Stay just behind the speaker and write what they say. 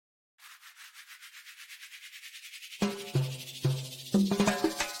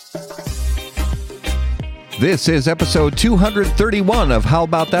This is episode 231 of How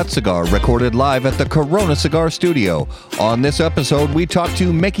About That Cigar, recorded live at the Corona Cigar Studio. On this episode, we talk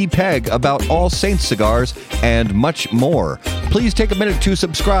to Micky Pegg about All Saints Cigars and much more. Please take a minute to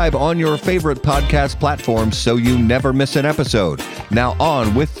subscribe on your favorite podcast platform so you never miss an episode. Now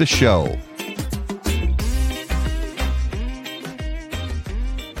on with the show.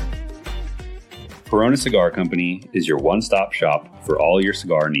 Corona Cigar Company is your one-stop shop for all your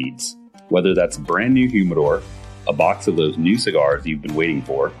cigar needs. Whether that's a brand new humidor, a box of those new cigars you've been waiting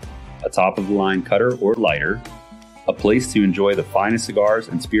for, a top-of-the-line cutter or lighter, a place to enjoy the finest cigars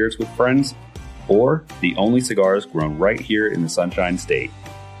and spirits with friends, or the only cigars grown right here in the Sunshine State,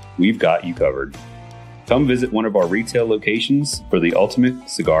 we've got you covered. Come visit one of our retail locations for the ultimate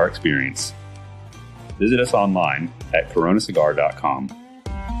cigar experience. Visit us online at coronacigar.com.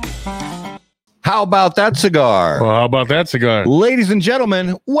 How about that cigar? Well, how about that cigar? Ladies and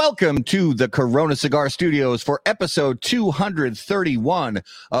gentlemen, welcome to the Corona Cigar Studios for episode 231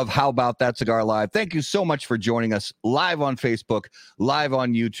 of How About That Cigar Live. Thank you so much for joining us live on Facebook, live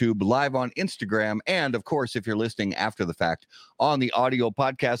on YouTube, live on Instagram, and of course, if you're listening after the fact on the audio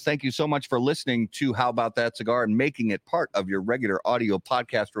podcast, thank you so much for listening to How About That Cigar and making it part of your regular audio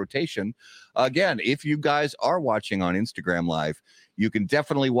podcast rotation. Again, if you guys are watching on Instagram Live, you can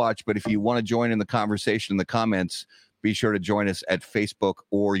definitely watch, but if you want to join in the conversation in the comments, be sure to join us at Facebook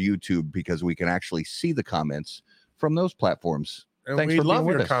or YouTube because we can actually see the comments from those platforms. And Thanks we for love being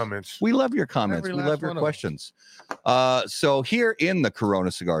your with us. comments. We love your comments. Every We last love your one of questions. So here in the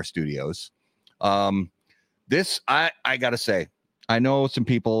Corona Cigar Studios, this I gotta say, I know some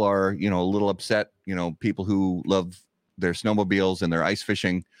people are a little upset. People who love their snowmobiles and their ice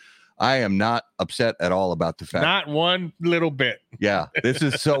fishing. I am not upset at all about the fact. Not one little bit. Yeah, this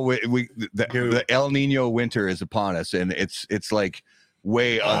is so the El Nino winter is upon us, and it's like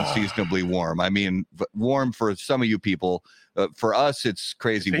way unseasonably warm. I mean, warm for some of you people. For us, it's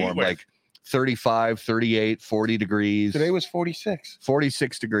crazy warm, like 35, 38, 40 degrees. Today was 46.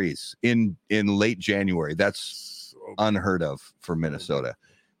 46 degrees in late January. That's unheard of for Minnesota.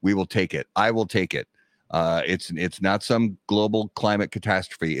 We will take it. I will take it. It's not some global climate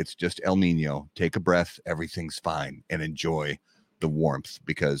catastrophe. It's just El Nino. Take a breath. Everything's fine and enjoy the warmth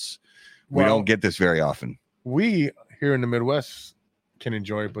because we don't get this very often. We here in the Midwest can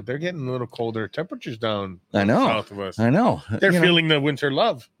enjoy it, but they're getting a little colder. Temperatures down. I know. South of us. I know. They're feeling the winter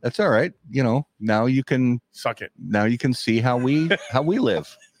love. That's all right. Now you can suck it. Now you can see how we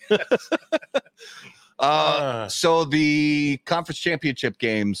live. So the conference championship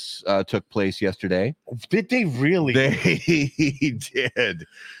games took place yesterday. Did they really? They did.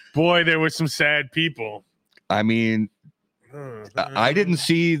 Boy, there were some sad people. I mean, I didn't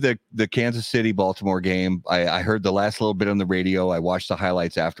see the Kansas City Baltimore game. I heard the last little bit on the radio. I watched the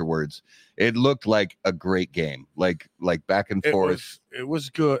highlights afterwards. It looked like a great game, like back and forth. It was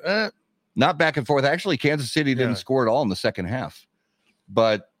good. Not back and forth. Actually, Kansas City didn't score at all in the second half,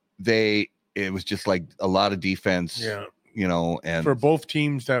 but it was just like a lot of defense, and for both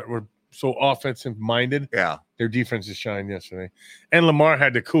teams that were so offensive minded, their defenses shined yesterday. And Lamar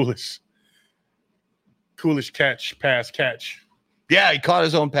had the coolest catch. Yeah, he caught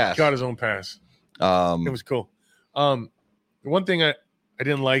his own pass. It was cool. The one thing I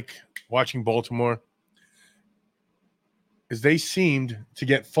didn't like watching Baltimore is they seemed to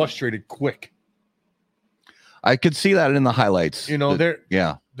get frustrated quick. I could see that in the highlights.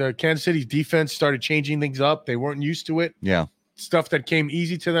 The Kansas City defense started changing things up. They weren't used to it. Yeah. Stuff that came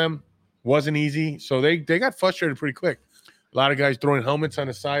easy to them wasn't easy. So they got frustrated pretty quick. A lot of guys throwing helmets on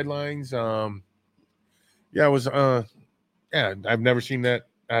the sidelines. I've never seen that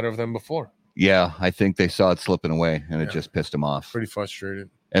out of them before. Yeah, I think they saw it slipping away and it just pissed them off. Pretty frustrated.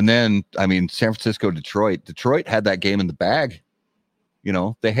 And then, San Francisco, Detroit. Detroit had that game in the bag.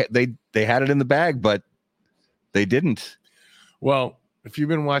 They had it in the bag, but they didn't. Well, if you've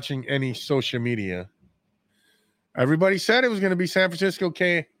been watching any social media, everybody said it was going to be San Francisco,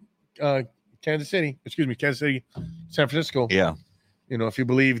 Kansas City, San Francisco. Yeah. If you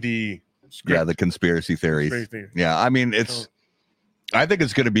believe the script. The conspiracy theories. Yeah. I think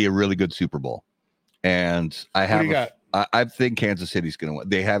it's going to be a really good Super Bowl. And I think Kansas City's going to win.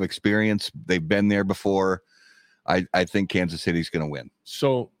 They have experience. They've been there before. I think Kansas City's going to win.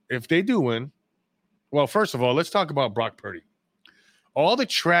 So if they do win, well, first of all, let's talk about Brock Purdy. All the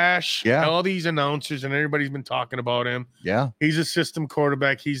trash, all these announcers, and everybody's been talking about him. Yeah. He's a system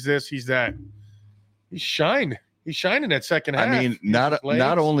quarterback. He's this, he's that. He shined. He shined in that second half. I mean,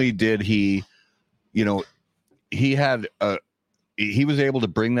 not only did he, he was able to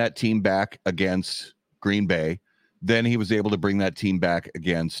bring that team back against Green Bay. Then he was able to bring that team back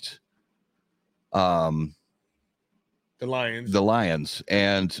against The Lions.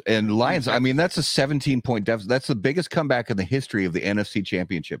 And Lions, I mean, that's a 17-point deficit. That's the biggest comeback in the history of the NFC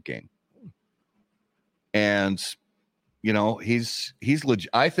Championship game. And, he's legit.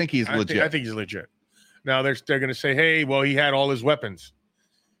 I think he's legit. I think he's legit. Now they're going to say, hey, well, he had all his weapons.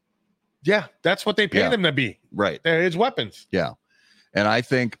 Yeah, that's what they paid him to be. Right. They're his weapons. Yeah. And I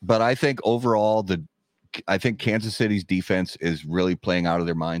think overall, I think Kansas City's defense is really playing out of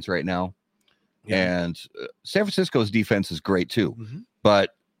their minds right now. Yeah. And San Francisco's defense is great too. Mm-hmm.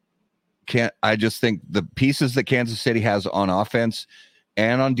 But I just think the pieces that Kansas City has on offense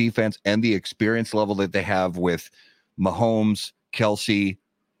and on defense and the experience level that they have with Mahomes, Kelsey,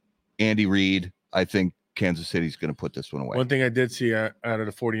 Andy Reid, I think Kansas City's going to put this one away. One thing I did see out of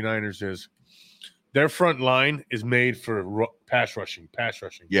the 49ers is their front line is made for pass rushing.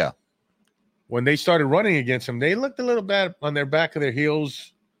 Yeah. When they started running against them, they looked a little bad on their back of their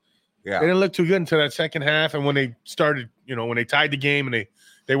heels. Yeah. They didn't look too good until that second half. And when they started, when they tied the game and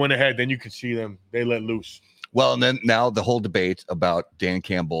they went ahead, then you could see them. They let loose. Well, and then now the whole debate about Dan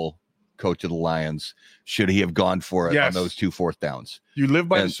Campbell, coach of the Lions, should he have gone for it on those 2 4th downs? You live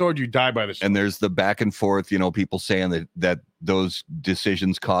by the sword, you die by the sword. And there's the back and forth, people saying that those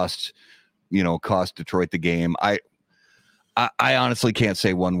decisions cost Detroit the game. I honestly can't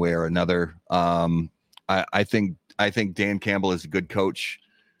say one way or another. I think Dan Campbell is a good coach.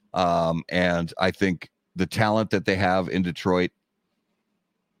 And I think the talent that they have in Detroit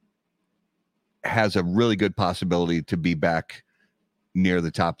has a really good possibility to be back near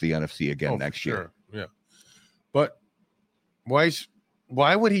the top of the NFC again next year. Yeah. But why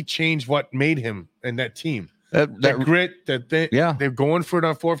would he change what made him and that team? That grit that they're going for it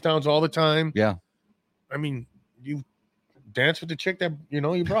on 4th downs all the time. Yeah. I mean, you dance with the chick that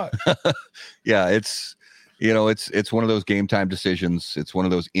you brought. Yeah, it's one of those game time decisions. It's one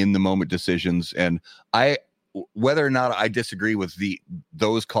of those in the moment decisions. And whether or not I disagree with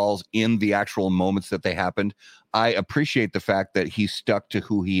those calls in the actual moments that they happened, I appreciate the fact that he stuck to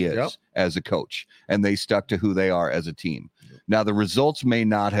who he is as a coach, and they stuck to who they are as a team. Now, the results may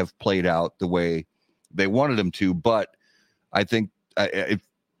not have played out the way they wanted them to, but I think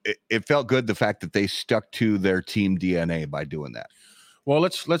it felt good, the fact that they stuck to their team DNA by doing that. Well,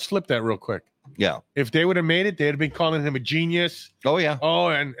 let's flip that real quick. Yeah. If they would have made it, they'd have been calling him a genius. Oh, yeah. Oh,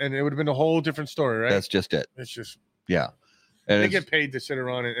 and it would have been a whole different story, right? That's just it. It's just. Yeah. And they get paid to sit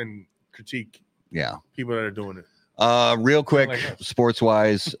around and critique people that are doing it. Real quick,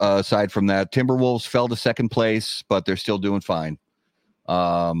 sports-wise, aside from that, Timberwolves fell to 2nd place, but they're still doing fine.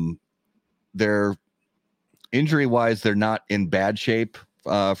 They're injury-wise, they're not in bad shape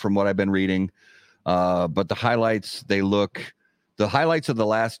from what I've been reading. But the highlights of the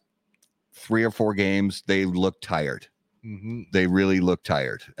last 3 or 4 games, they look tired. Mm-hmm. They really look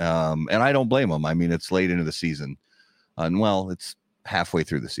tired. And I don't blame them. I mean, it's late into the season. And it's halfway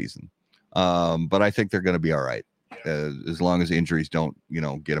through the season. But I think they're going to be all right as long as injuries don't,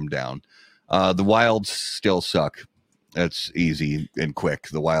 get them down. The Wilds still suck. That's easy and quick.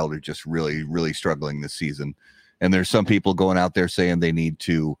 The Wild are just really, really struggling this season. And there's some people going out there saying they need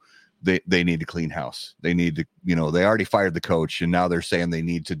to clean house. They need to, they already fired the coach, and now they're saying they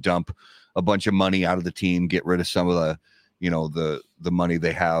need to dump a bunch of money out of the team, get rid of some of the, the money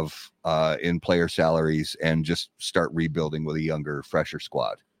they have in player salaries, and just start rebuilding with a younger, fresher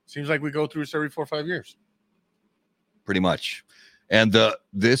squad. Seems like we go through this every 4 or 5 years. Pretty much. And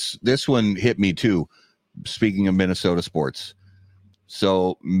this one hit me too. Speaking of Minnesota sports.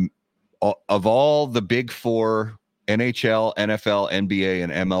 So of all the big 4, NHL, NFL, NBA,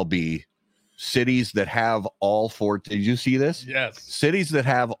 and MLB, cities that have all 4, did you see this? Yes. Cities that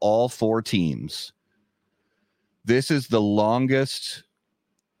have all 4 teams. This is the longest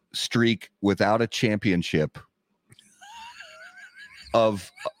streak without a championship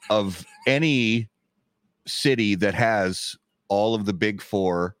of any city that has all of the big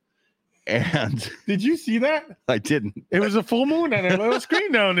 4. And did you see that? I didn't. It was a full moon on a little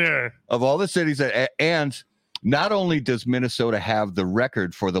screen down there. Of all the cities and not only does Minnesota have the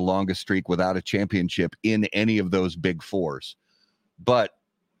record for the longest streak without a championship in any of those big 4s, but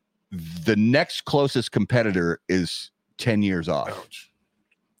the next closest competitor is 10 years off. Ouch.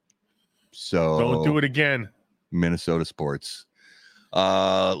 So don't do it again. Minnesota sports.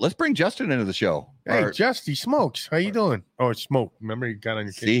 Let's bring Justin into the show. Hey, Justy Smokes, how you doing? Oh, it's Smoke. Remember, he got on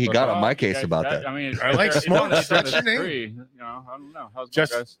your case. See, he got on my case about that. I mean, I like Smoke. That's your name. I don't know. How's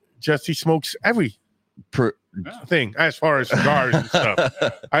guys? Justy smokes every thing as far as cigars and stuff.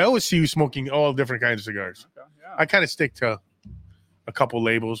 I always see you smoking all different kinds of cigars. Okay, yeah. I kind of stick to a couple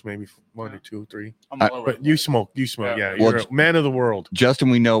labels, maybe 1 or 2 or 3. But you smoke. Yeah, you're a man of the world. Justin,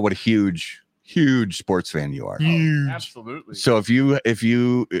 we know what a huge huge sports fan you are. Huge. Absolutely. So if you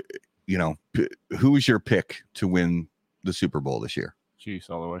who's your pick to win the Super Bowl this year? Chiefs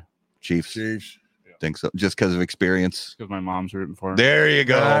all the way. Chiefs. Yeah. Think so? Just because of experience? Because my mom's rooting for him. There you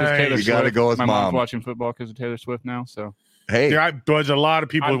go. Nice. You got to go with my mom. mom's watching football because of Taylor Swift now. So hey, there's a lot of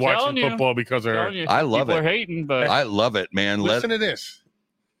people I'm watching telling football because of her. I love people it. Are hating, but I love it, man. Listen to this.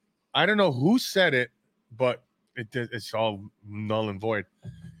 I don't know who said it, but it's all null and void.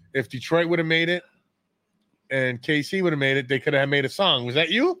 If Detroit would have made it and KC would have made it, they could have made a song. Was that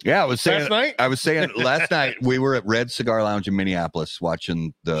you? Yeah, I was saying. Last night? I was saying last night we were at Red Cigar Lounge in Minneapolis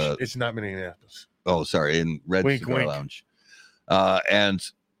watching the. It's not Minneapolis. Oh, sorry, in Red Wink, Cigar wink. Lounge, and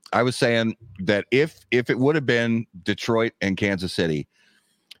I was saying that if it would have been Detroit and Kansas City,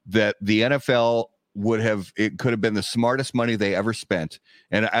 that the NFL it could have been the smartest money they ever spent,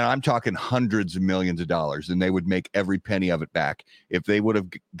 and I'm talking hundreds of millions of dollars, and they would make every penny of it back if they would have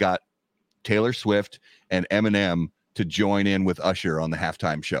got Taylor Swift and Eminem to join in with Usher on the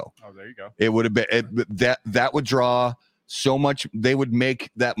halftime show. Oh, there you go. It would have been that would draw so much. They would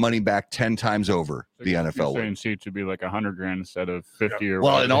make that money back 10 times over. So the you're NFL saying would. seats would be like $100,000 instead of 50 or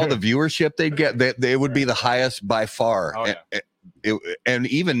Well, whatever. and all the viewership they'd get, they would be the highest by far. Oh, yeah. And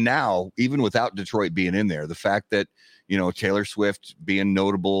even now, even without Detroit being in there, the fact that Taylor Swift being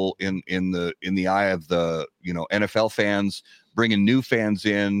notable in the eye of the NFL fans, bringing new fans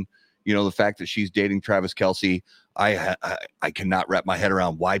in, the fact that she's dating Travis Kelce, I cannot wrap my head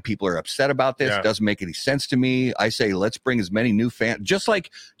around why people are upset about this. It doesn't make any sense to me. I say let's bring as many new fans, just like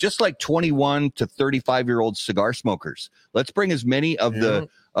 21 to 35-year-old cigar smokers. Let's bring as many of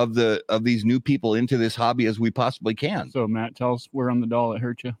these new people into this hobby as we possibly can. So Matt, tell us where on the doll it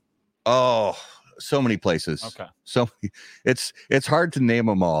hurt you. Oh, so many places. Okay. So it's hard to name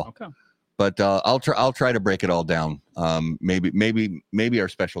them all. Okay. But I'll try to break it all down. Maybe our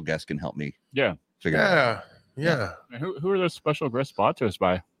special guest can help me. Yeah. Figure it out. Yeah. Who are those special guests brought to us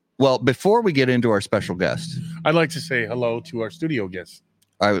by? Well, before we get into our special guest, I'd like to say hello to our studio guests.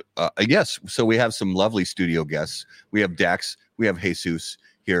 Yes. So we have some lovely studio guests. We have Dax. We have Jesus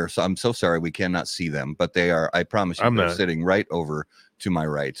here. So I'm so sorry we cannot see them, but they are. I promise you, they're sitting right over to my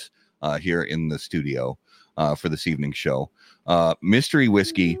right here in the studio for this evening's show. Mystery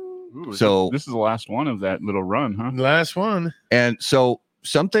Whiskey. Ooh, so this is the last one of that little run, huh? Last one. And so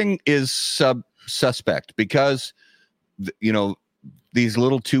something is suspect because these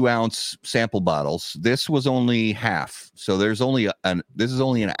little 2-ounce sample bottles, this was only half, so this is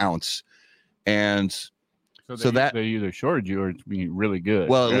only an ounce, and so that they either shorted you or it's being really good.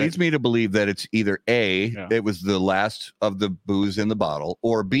 Well, it leads me to believe that it's either it was the last of the booze in the bottle,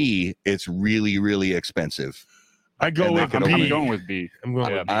 or B, it's really, really expensive. I'm going with B. I'm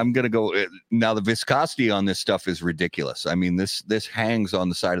going to go. Now, the viscosity on this stuff is ridiculous. I mean, this hangs on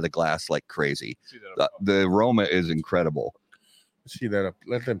the side of the glass like crazy. The aroma is incredible. Let's see that up.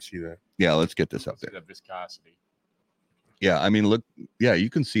 Let them see that. Yeah, let's get this up there. The viscosity. Yeah, I mean, look. Yeah, you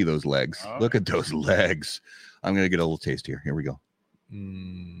can see those legs. Oh. Look at those legs. I'm going to get a little taste here. Here we go.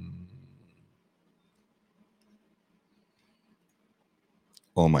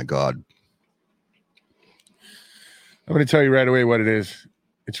 Oh, my God. I'm going to tell you right away what it is.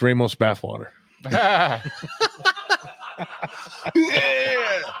 It's Ramos bathwater. It's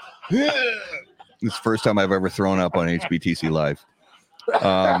the first time I've ever thrown up on HBTC Live.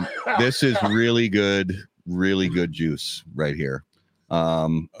 This is really good juice right here.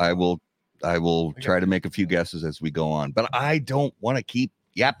 I will try to make a few guesses as we go on, but I don't want to keep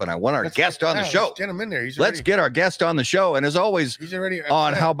yapping. I want our guest on the show. Let's get him in there. Let's get our guest on the show. And as always, he's already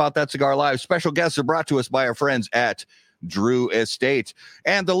on How About That Cigar Live, special guests are brought to us by our friends at Drew Estate.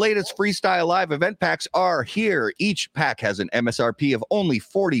 And the latest Freestyle Live event packs are here. Each pack has an MSRP of only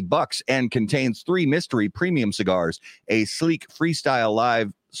 $40 and contains 3 mystery premium cigars, a sleek Freestyle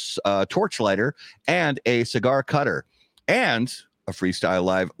Live torch lighter, and a cigar cutter, and a Freestyle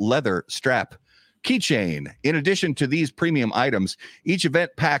Live leather strap keychain. In addition to these premium items, each event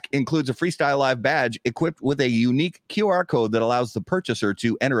pack includes a Freestyle Live badge equipped with a unique QR code that allows the purchaser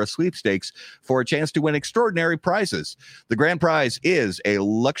to enter a sweepstakes for a chance to win extraordinary prizes. The grand prize is a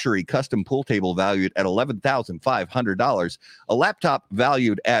luxury custom pool table valued at $11,500, a laptop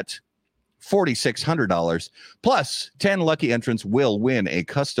valued at $4,600, plus 10 lucky entrants will win a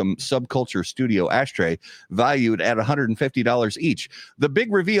custom Subculture Studio ashtray valued at $150 each. The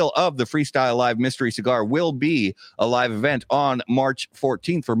big reveal of the Freestyle Live mystery cigar will be a live event on March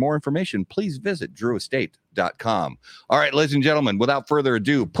 14th. For more information, please visit drewestate.com. All right, ladies and gentlemen, without further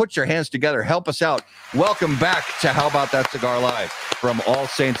ado, put your hands together, help us out. Welcome back to How About That Cigar Live from All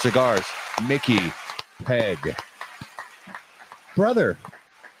Saints Cigars, Micky Pegg. Brother,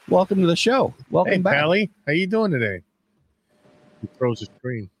 welcome to the show. Welcome back. Pally. How you doing today? He throws the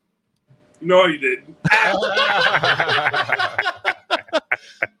screen. No, you didn't.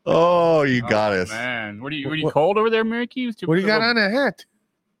 Oh, you got us, man. Were you cold over there, Mickey? What do you got on that hat?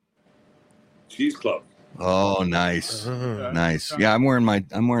 Cheese Club. Oh, nice, nice. Yeah, I'm wearing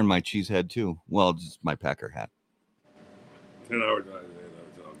my cheese head too. Well, just my Packer hat. 10 hour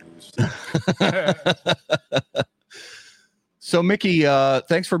So, Mickey,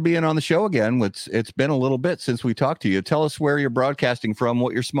 thanks for being on the show again. It's been a little bit since we talked to you. Tell us where you're broadcasting from,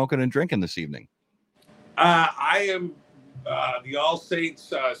 what you're smoking and drinking this evening. I am the All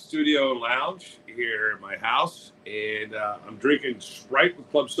Saints Studio and Lounge here at my house, and I'm drinking Sprite with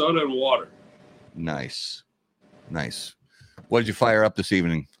club soda and water. Nice. What did you fire up this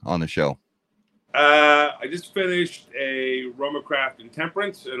evening on the show? I just finished a Roma Craft and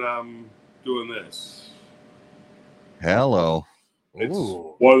Temperance, and I'm doing this. Hello. It's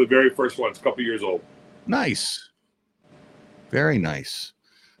one of the very first ones, a couple years old. Nice. Very nice.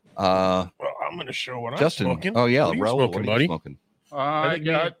 Well, I'm going to show what Justin, I'm smoking. Oh, yeah. What are you Raul, smoking, what are buddy? you smoking? I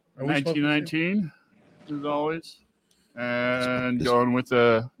got 1919, as always. And going with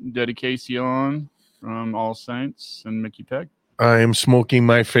a dedication from All Saints and Micky Pegg. I am smoking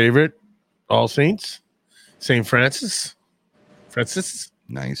my favorite, All Saints, St. Francis.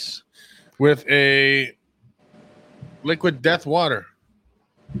 Nice. With a liquid death water.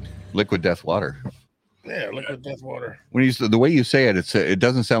 Liquid death water. Yeah, liquid death water. When you the way you say it, it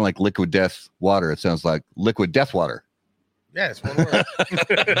doesn't sound like liquid death water. It sounds like liquid death water. Yeah, it's one word.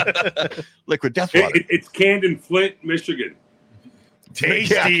 Liquid death water. It's canned in Flint, Michigan.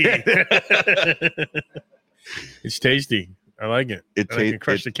 Tasty. It's tasty. I like it. I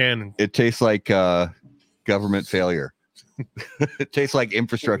crush the can. It tastes like government failure. It tastes like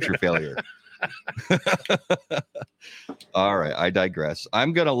infrastructure failure. All right, I digress.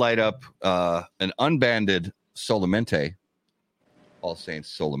 I'm going to light up an unbanded Solamente, All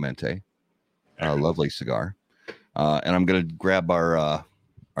Saints Solamente, lovely cigar, and I'm going to grab our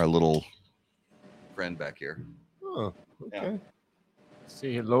little friend back here. Oh, okay. Yeah.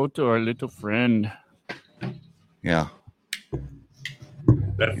 Say hello to our little friend. Yeah.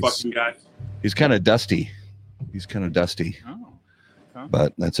 That fucking guy. He's kind of dusty. Oh, okay.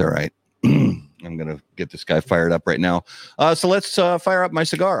 But that's all right. I'm going to get this guy fired up right now. So let's fire up my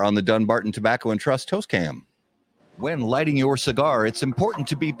cigar on the Dunbarton Tobacco and Trust Toast Cam. When lighting your cigar, it's important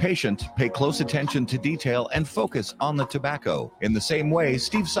to be patient, pay close attention to detail, and focus on the tobacco. In the same way,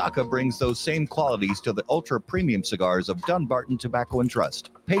 Steve Saka brings those same qualities to the ultra-premium cigars of Dunbarton Tobacco and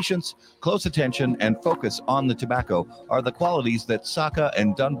Trust. Patience, close attention, and focus on the tobacco are the qualities that Saka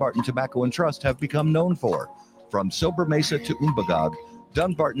and Dunbarton Tobacco and Trust have become known for. From Sober Mesa to Umbagog,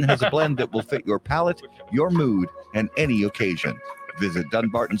 Dunbarton has a blend that will fit your palate, your mood, and any occasion. Visit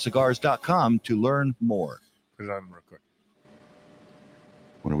DunbartonCigars.com to learn more. Put it on real quick.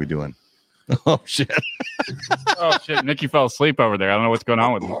 What are we doing? Oh, shit. Oh, shit. Mickey fell asleep over there. I don't know what's going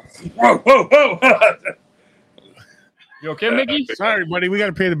on with him. Whoa. You okay, Mickey? Sorry, buddy. We got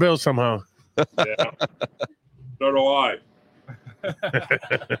to pay the bill somehow. Yeah. So do I.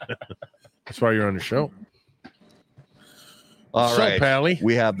 That's why you're on the show. All right, Pally.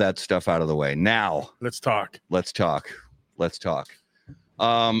 We have that stuff out of the way. Now, Let's talk.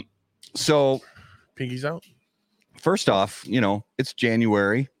 So, Piggy's out. first off, it's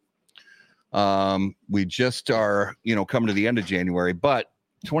January. We just are, coming to the end of January, but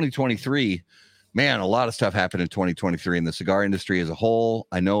 2023, man, a lot of stuff happened in 2023 in the cigar industry as a whole.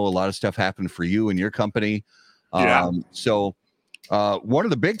 I know a lot of stuff happened for you and your company. Yeah. So one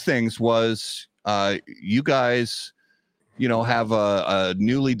of the big things was you guys, have a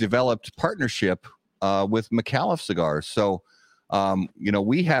newly developed partnership with McAuliffe Cigars. So,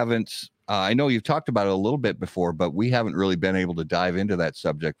 we haven't, I know you've talked about it a little bit before, but we haven't really been able to dive into that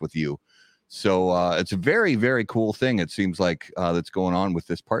subject with you. So it's a very, very cool thing, it seems like, that's going on with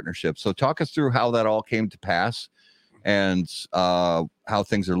this partnership. So talk us through how that all came to pass and how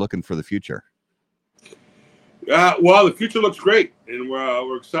things are looking for the future. Well, the future looks great, and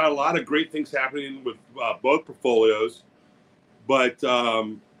we're excited. A lot of great things happening with both portfolios. But,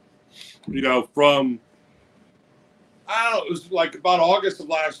 from, it was like about August of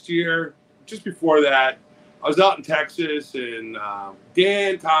last year, just before that, I was out in Texas, and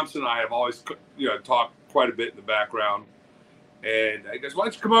Dan Thompson and I have always, talked quite a bit in the background. And I guess, why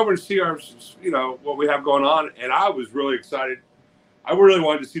don't you come over and see our, what we have going on? And I was really excited. I really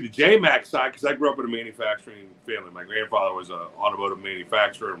wanted to see the JMac side because I grew up in a manufacturing family. My grandfather was an automotive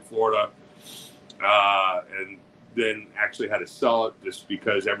manufacturer in Florida, and then actually had to sell it just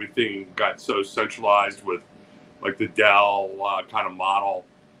because everything got so centralized with like the Dell kind of model.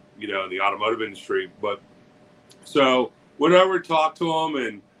 in the automotive industry. But so whenever I talked to him,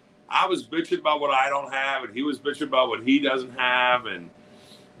 and I was bitching about what I don't have, and he was bitching about what he doesn't have, and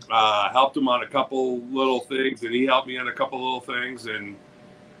helped him on a couple little things, and he helped me on a couple little things, and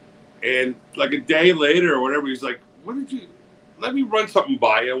like a day later or whatever, he's like, let me run something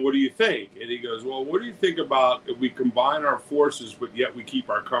by you, and what do you think? And he goes, well, what do you think about if we combine our forces, but yet we keep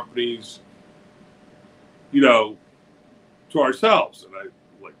our companies, to ourselves? And I,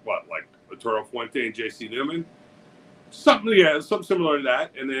 like, what, like Arturo Fuente and JC Newman? Something similar to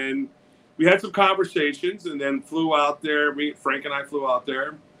that. And then we had some conversations, and then flew out there. Frank and I flew out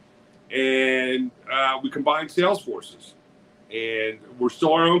there, and we combined sales forces. And we're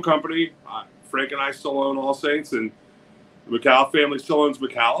still our own company. Frank and I still own All Saints, and the McAuliffe family still owns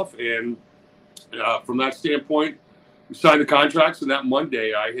McAuliffe. And from that standpoint, we signed the contracts, and that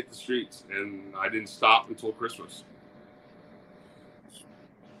Monday I hit the streets, and I didn't stop until Christmas.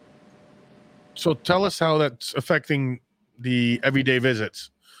 So tell us how that's affecting the everyday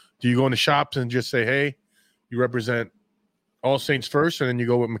visits. Do you go into shops and just say, hey, you represent All Saints first, and then you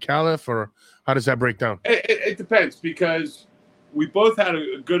go with McAuliffe, or how does that break down? It depends, because we both had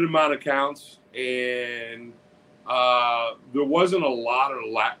a good amount of accounts, and there wasn't a lot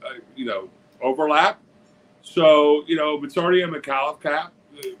of overlap. So, if it's already a McAuliffe cap,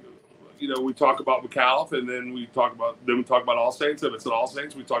 we talk about McAuliffe, and then we talk about All Saints. If it's an All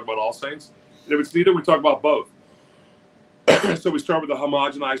Saints, we talk about All Saints. And if it's neither, we talk about both. So we start with a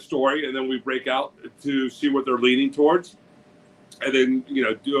homogenized story, and then we break out to see what they're leaning towards, and then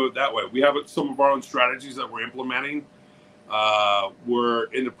do it that way. We have some of our own strategies that we're implementing. We're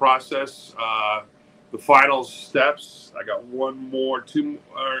in the process. The final steps. I got two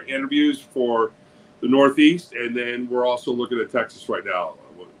interviews for the Northeast, and then we're also looking at Texas right now,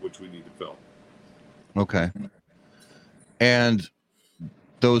 which we need to fill. Okay. And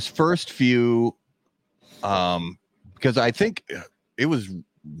those first few, because I think it was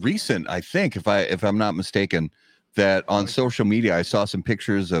recent, if I'm not mistaken, that on social media I saw some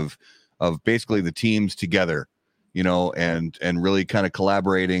pictures of basically the teams together, and really kind of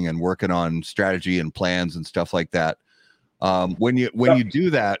collaborating and working on strategy and plans and stuff like that. When you do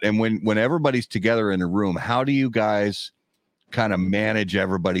that, and when everybody's together in a room, how do you guys kind of manage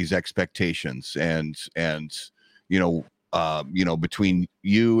everybody's expectations and between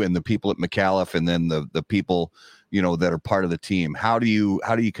you and the people at McAuliffe, and then the people, that are part of the team? How do you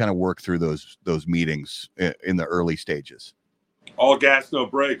kind of work through those meetings in the early stages? All gas, no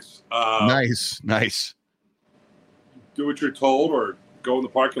brakes. Nice. Do what you're told, or go in the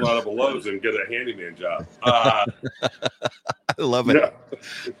parking lot of a Lowe's and get a handyman job. I love it.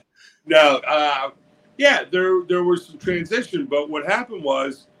 There was some transition, but what happened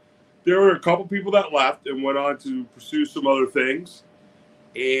was there were a couple people that left and went on to pursue some other things,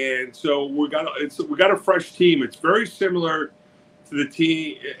 and so we got a fresh team. It's very similar to the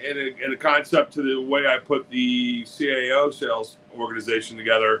team and a concept to the way I put the CAO sales organization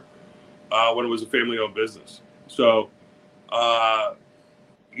together when it was a family-owned business. So,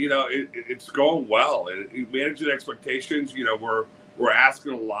 it's going well, and managing expectations. We're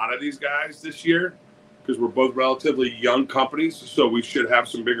asking a lot of these guys this year, because we're both relatively young companies, so we should have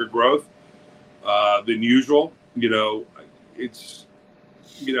some bigger growth than usual. It's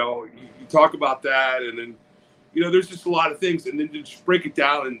you talk about that, and then there's just a lot of things, and then just break it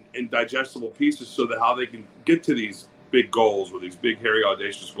down in digestible pieces, so that how they can get to these big goals, or these big, hairy,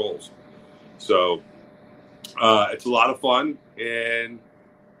 audacious goals. So it's a lot of fun, and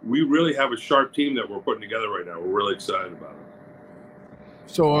we really have a sharp team that we're putting together right now. We're really excited about it.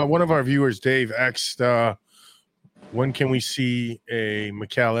 So one of our viewers, Dave, asked, when can we see a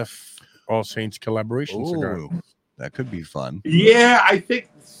McAuliffe All Saints collaboration cigar? That could be fun. Yeah, I think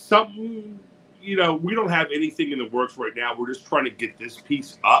something, we don't have anything in the works right now. We're just trying to get this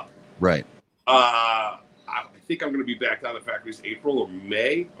piece up. Right. I think I'm going to be back down the factories April or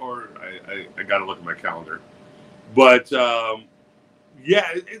May, or I got to look at my calendar. But,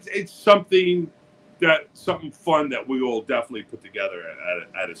 it's something fun that we will definitely put together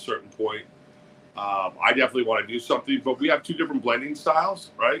at a certain point. I definitely want to do something, but we have two different blending styles,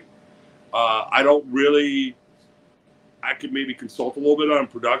 right? I could maybe consult a little bit on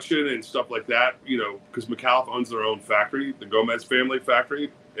production and stuff like that, because McAuliffe owns their own factory, the Gomez family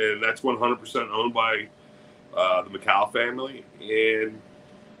factory, and that's 100% owned by the McAuliffe family. And,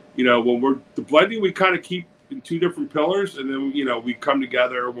 when we're the blending, we kind of keep in two different pillars, and then, we come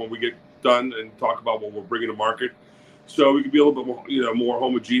together when we get done and talk about what we're bringing to market. So we can be a little bit more, more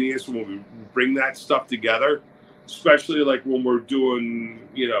homogeneous when we bring that stuff together, especially like when we're doing,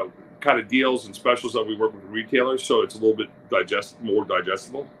 kind of deals and specials that we work with retailers. So it's a little bit more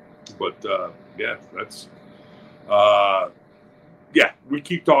digestible. But yeah, that's we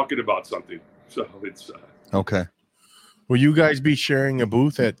keep talking about something, so it's okay. Will you guys be sharing a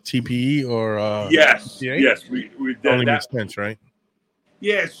booth at TPE or yes, PCA? yes, we that makes sense, right?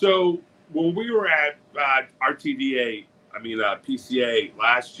 Yeah. So when we were at PCA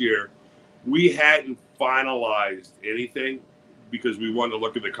last year, we hadn't finalized anything because we wanted to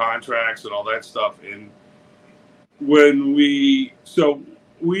look at the contracts and all that stuff. And when we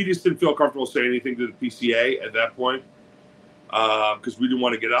just didn't feel comfortable saying anything to the PCA at that point because we didn't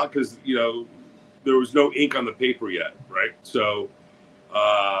want to get out because there was no ink on the paper yet, right? So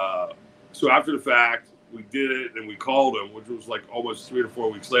after the fact, we did it and we called them, which was like almost 3 to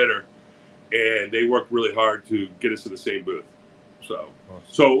 4 weeks later, and they worked really hard to get us in the same booth. So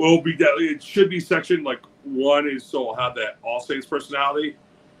it should be section like one is so we'll have that All Saints personality,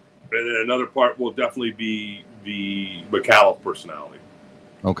 and then another part will definitely be the McAuliffe personality.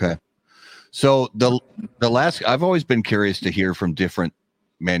 Okay. So the last, I've always been curious to hear from different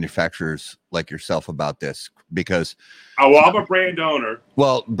manufacturers like yourself about this because I'm a brand owner.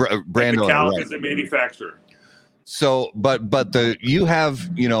 Well, brand owner, McAuliffe is a manufacturer. So, but you have,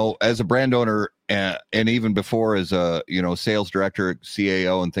 as a brand owner and even before as a, sales director,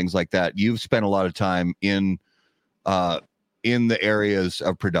 CAO and things like that, you've spent a lot of time in the areas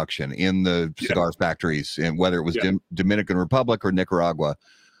of production, in the cigars factories, and whether it was Dominican Republic or Nicaragua.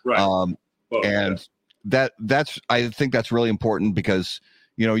 Right. That's I think that's really important because,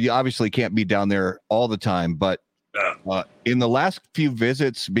 you obviously can't be down there all the time, but in the last few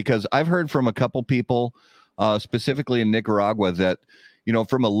visits, because I've heard from a couple people, specifically in Nicaragua, that,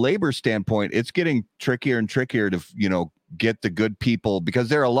 from a labor standpoint, it's getting trickier and trickier to, get the good people because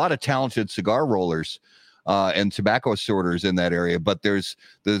there are a lot of talented cigar rollers and tobacco sorters in that area, but there's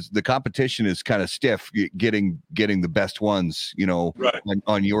the competition is kind of stiff getting the best ones, right.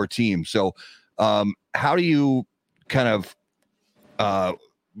 on your team. So how do you kind of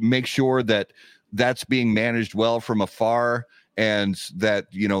make sure that that's being managed well from afar and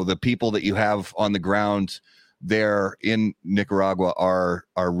that, the people that you have on the ground there in Nicaragua are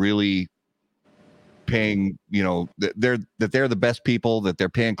really paying, that they're the best people, that they're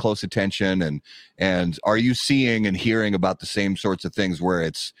paying close attention, and are you seeing and hearing about the same sorts of things where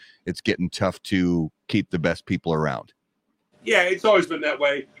it's getting tough to keep the best people around? Yeah, it's always been that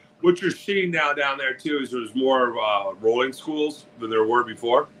way. What you're seeing now down there too is there's more rolling schools than there were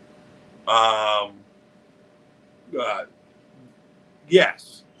before.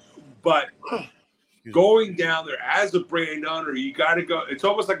 Yes, but going down there as a brand owner, you got to go. It's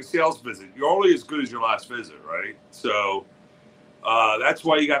almost like a sales visit. You're only as good as your last visit, right? So that's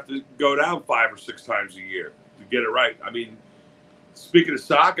why you got to go down 5 or 6 times a year to get it right. I mean, speaking of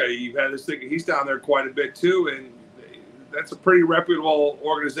Saka, you've had this thing. He's down there quite a bit too, and that's a pretty reputable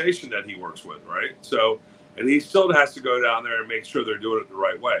organization that he works with, right? So, and he still has to go down there and make sure they're doing it the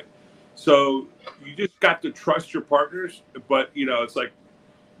right way. So you just got to trust your partners, but it's like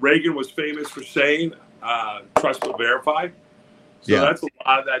Reagan was famous for saying, trust but verify. So that's a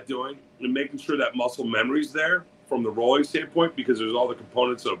lot of that doing and making sure that muscle memory's there from the rolling standpoint, because there's all the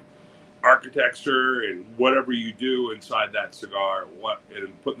components of architecture and whatever you do inside that cigar,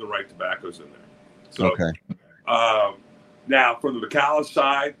 and putting the right tobaccos in there. So, now from the McAuliffe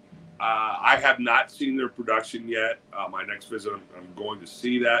side, I have not seen their production yet. My next visit, I'm going to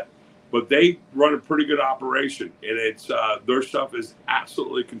see that. But they run a pretty good operation, and it's their stuff is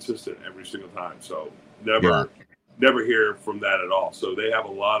absolutely consistent every single time. So never hear from that at all. So they have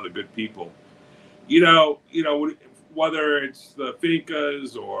a lot of good people. Whether it's the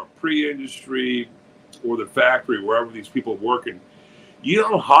fincas or pre-industry or the factory, wherever these people are working, you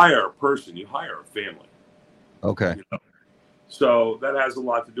don't hire a person, you hire a family. Okay. So that has a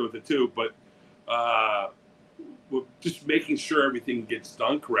lot to do with it too. But just making sure everything gets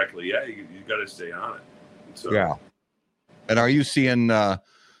done correctly. Yeah, you got to stay on it. So. Yeah. And are you seeing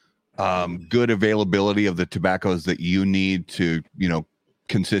good availability of the tobaccos that you need to,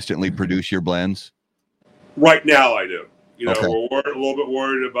 consistently produce your blends? Right now, I do. Okay. We're a little bit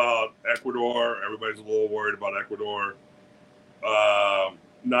worried about Ecuador. Everybody's a little worried about Ecuador.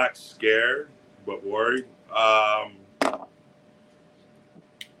 Not scared, but worried.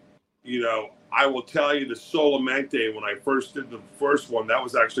 I will tell you the Solamente, when I first did the first one, that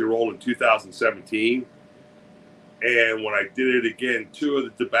was actually rolled in 2017. And when I did it again, 2 of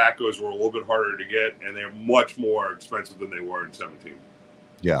the tobaccos were a little bit harder to get, and they're much more expensive than they were in 17.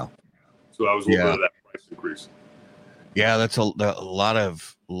 Yeah. So that was a little bit of that price increase. Yeah, that's a lot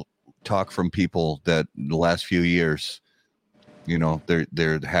of talk from people that the last few years,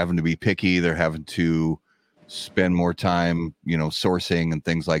 they're having to be picky. They're having to spend more time, sourcing and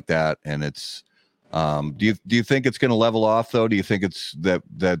things like that. And it's, do you think it's going to level off though? Do you think it's that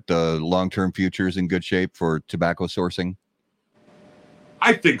the long-term future is in good shape for tobacco sourcing?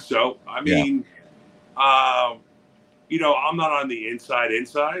 I think so. I mean, I'm not on the inside,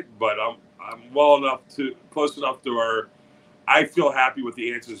 but I'm close enough to where I feel happy with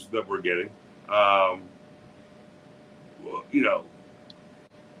the answers that we're getting.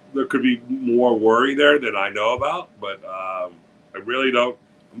 There could be more worry there than I know about, but I really don't.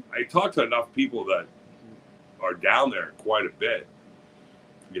 I talk to enough people that are down there quite a bit,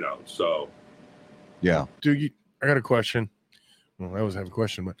 so. Yeah. I got a question. Well, I always have a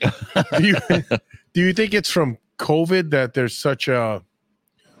question, but do you think it's from COVID that there's such a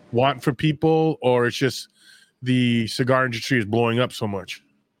want for people, or it's just the cigar industry is blowing up so much?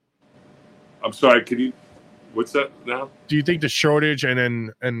 I'm sorry. What's that now? Do you think the shortage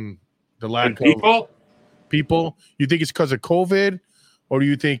and the lack of people, you think it's because of COVID, or do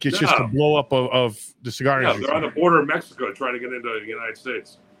you think it's just a blow up of the cigar industry? They're on the border of Mexico trying to get into the United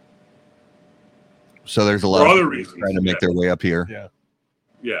States. So there's a lot of other reasons trying to make their way up here.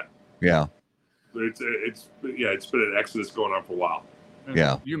 Yeah. It's been an exodus going on for a while.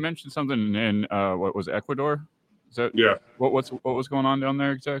 And you mentioned something in what was Ecuador? Is that what was going on down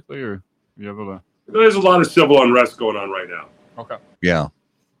there exactly, or you able to? There's a lot of civil unrest going on right now. Okay. Yeah.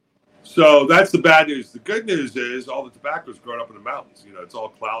 So that's the bad news. The good news is all the tobacco is growing up in the mountains. It's all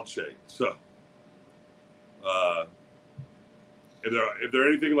cloud shade. So if they're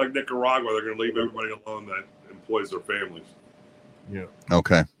anything like Nicaragua, they're going to leave everybody alone that employs their families. Yeah.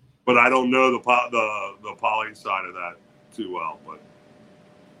 Okay. But I don't know the poly side of that too well. But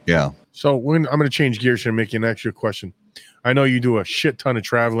yeah. So I'm going to change gears here and make you an extra question. I know you do a shit ton of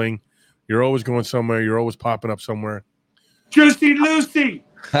traveling. You're always going somewhere. You're always popping up somewhere. Juicy Lucy.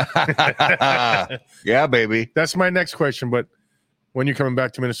 Yeah, baby. That's my next question. But when you're coming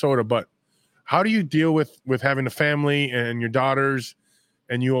back to Minnesota, but how do you deal with having a family and your daughters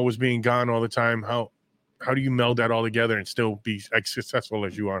and you always being gone all the time? How do you meld that all together and still be as successful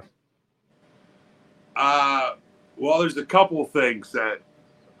as you are? Well, there's a couple of things that,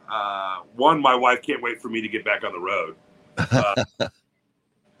 one, my wife can't wait for me to get back on the road.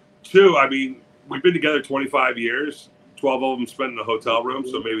 Two, I mean, we've been together 25 years, 12 of them spent in a hotel room,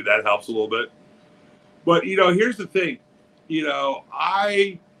 so maybe that helps a little bit. But, here's the thing.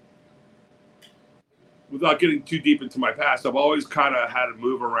 Without getting too deep into my past, I've always kind of had to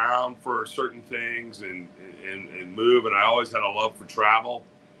move around for certain things and move, and I always had a love for travel.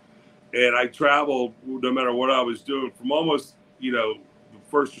 And I traveled no matter what I was doing from almost, the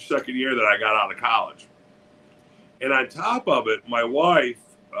first or second year that I got out of college. And on top of it, my wife,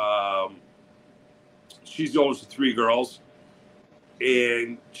 she's the oldest of three girls,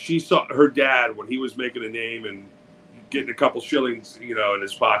 and she saw her dad when he was making a name and getting a couple shillings, in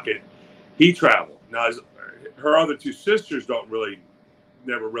his pocket. He traveled. Now, her other two sisters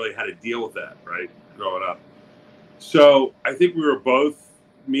never really had to deal with that, right, growing up. So I think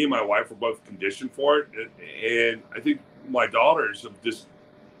me and my wife were both conditioned for it, and I think my daughters have just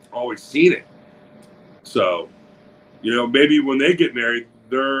always seen it. So, maybe when they get married,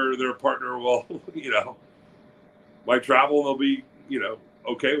 their partner will, might travel and they'll be,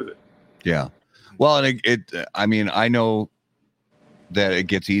 okay with it. Yeah. Well, and I know that it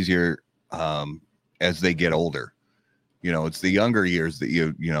gets easier as they get older. It's the younger years that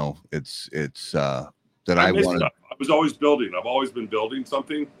it's that I wanted. I was always building. I've always been building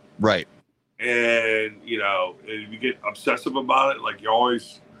something. Right. And, if you get obsessive about it, like you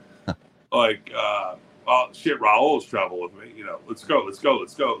always like, oh shit, Raul's travel with me. Let's go, let's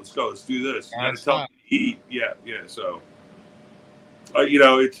do this. You gotta tell them to eat. Yeah. So,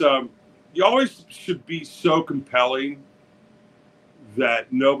 it's you always should be so compelling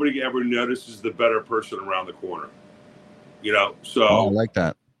that nobody ever notices the better person around the corner. So I like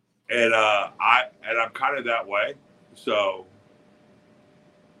that. And I'm kind of that way. So,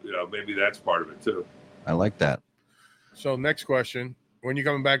 maybe that's part of it too. I like that. So next question, when you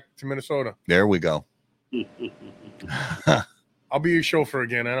coming back to Minnesota? There we go. I'll be your chauffeur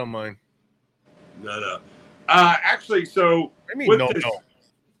again. I don't mind. No. Actually, so I mean,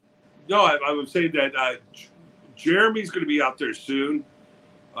 no. I would say that Jeremy's going to be out there soon.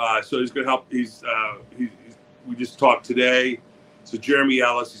 So he's going to help. We just talked today. So Jeremy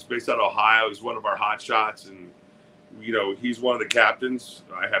Ellis, he's based out of Ohio. He's one of our hot shots, and he's one of the captains.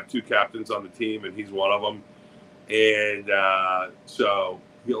 I have two captains on the team, and he's one of them. And so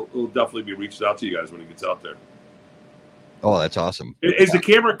he'll definitely be reaching out to you guys when he gets out there. Oh, that's awesome. Is the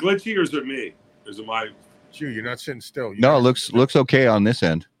camera glitchy, or is it me? Is it my? You're not sitting still. No, it looks okay on this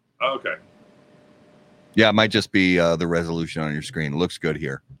end. Okay. Yeah, it might just be the resolution on your screen. It looks good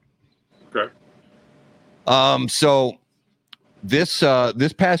here. Okay. So this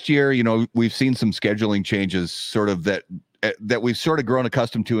past year, you know, we've seen some scheduling changes, sort of that we've sort of grown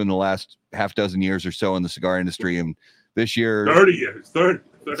accustomed to in the last half dozen years or so in the cigar industry. And this year, 30 years, 30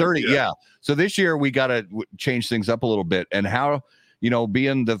 yeah. So this year we got to change things up a little bit. And how, you know,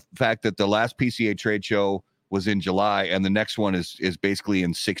 being the fact that the last PCA trade show was in July and the next one is basically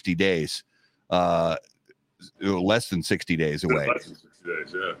in 60 days, less than 60 days away. Less than 60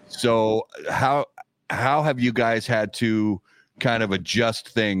 days, yeah. So how have you guys had to kind of adjust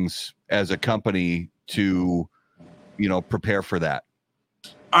things as a company to, you know, prepare for that?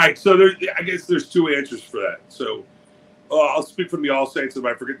 All right, so I guess there's two answers for that. So I'll speak from the All Saints. If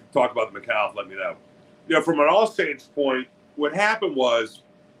I forget to talk about the McAuliffe, let me know. You know, from an All Saints point, what happened was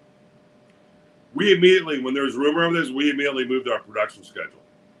we immediately, when there was rumor of this, we immediately moved our production schedule,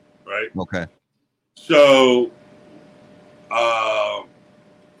 right? Okay. So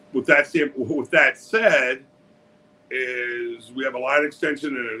with that said, is we have a line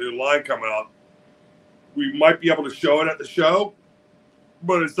extension and a new line coming out. We might be able to show it at the show,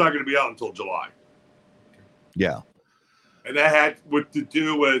 but it's not going to be out until July. Yeah. And that had to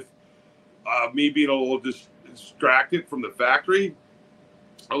do with me being a little distracted from the factory,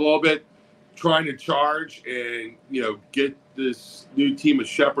 a little bit, trying to charge and, you know, get this new team of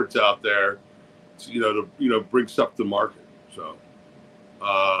shepherds out there to bring stuff to market. So,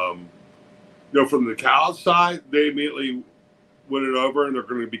 you know, from the cows side, they immediately went it over, and they're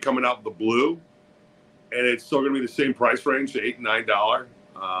going to be coming out with the blue, and it's still going to be the same price range, $8 and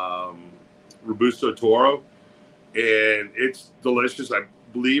 $9 Robusto Toro, and it's delicious. I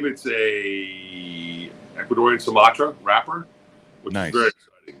believe it's a Ecuadorian Sumatra wrapper, which nice. Is very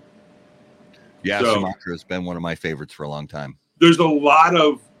exciting. Yeah, so, Sumatra has been one of my favorites for a long time. There's a lot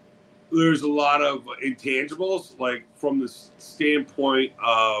of intangibles, like from the standpoint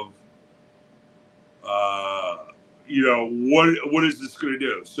of, you know, what is this going to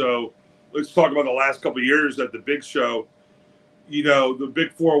do? So let's talk about the last couple of years at the big show. You know, the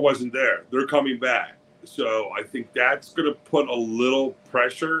big four wasn't there. They're coming back. So I think that's going to put a little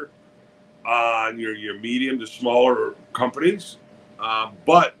pressure on your medium to smaller companies.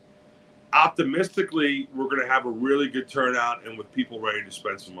 But optimistically, we're going to have a really good turnout and with people ready to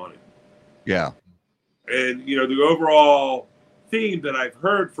spend some money. Yeah. And, you know, the overall theme that I've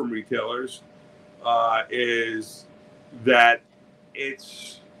heard from retailers is that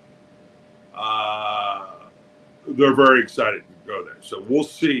it's they're very excited to go there. So we'll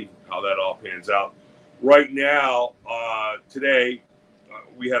see how that all pans out. Right now, today,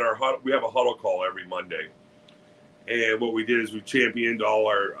 we have a huddle call every Monday. And what we did is we championed all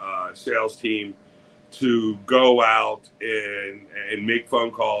our sales team to go out and make phone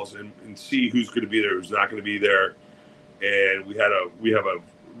calls and see who's going to be there, who's not going to be there. And we have a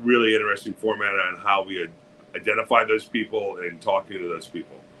really interesting format on how we identify those people and talking to those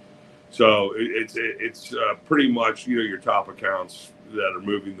people. So it's pretty much, you know, your top accounts that are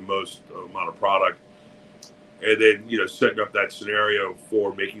moving the most amount of product, and then, you know, setting up that scenario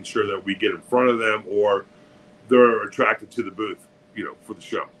for making sure that we get in front of them or they're attracted to the booth, you know, for the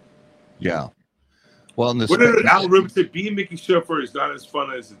show. Yeah. Well, in this, Al Rubin said, being Mickey's chauffeur is not as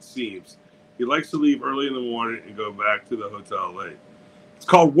fun as it seems. He likes to leave early in the morning and go back to the hotel late. It's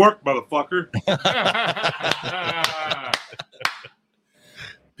called work, motherfucker.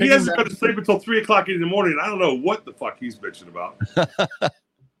 He hasn't been to sleep until 3 o'clock in the morning. I don't know what the fuck he's bitching about.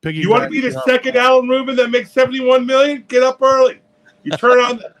 You want to be the second Alan Rubin that makes $71 million? Get up early. You turn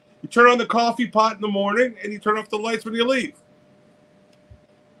on the coffee pot in the morning, and you turn off the lights when you leave.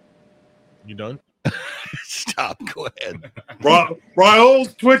 You done? Stop. Go ahead.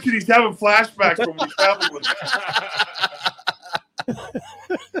 Raul's twitching. He's having flashbacks from when he traveled with me.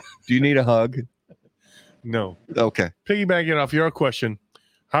 Do you need a hug? No. Okay. Piggybacking off your question,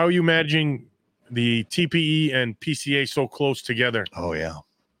 how are you managing the TPE and PCA so close together? Oh, yeah.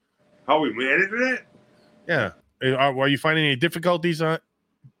 How are we managing it? Yeah. Are you finding any difficulties on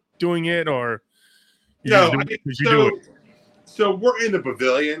doing it, or no? So we're in the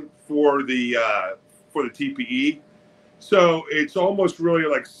pavilion for the TPE. So it's almost really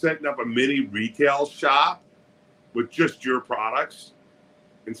like setting up a mini retail shop with just your products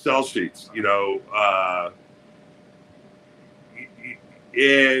and sell sheets, you know,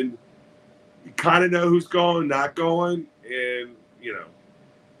 and you kind of know who's going, not going, and, you know,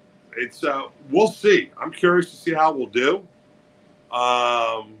 it's we'll see. I'm curious to see how we'll do.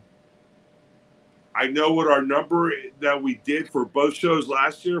 I know what our number that we did for both shows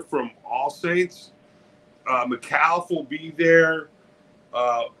last year from All Saints. McAuliffe will be there.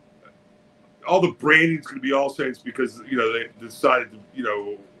 all the branding's going to be All Saints because they decided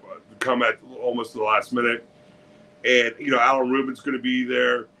to come at almost the last minute, and Alan Rubin's going to be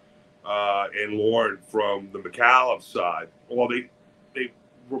there, and Lauren from the McAuliffe side. Well, they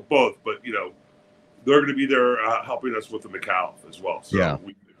were both, but they're going to be there helping us with the McAuliffe as well. So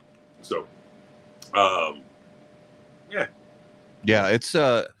yeah, it's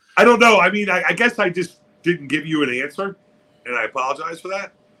I don't know. I mean, I guess I just didn't give you an answer, and I apologize for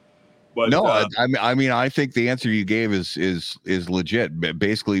that. But no, I mean, I think the answer you gave is legit.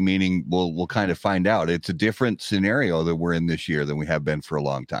 Basically, meaning we'll kind of find out. It's a different scenario that we're in this year than we have been for a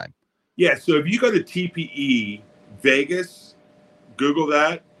long time. Yeah. So if you go to TPE Vegas, Google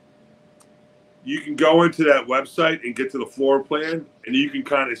that, you can go into that website and get to the floor plan, and you can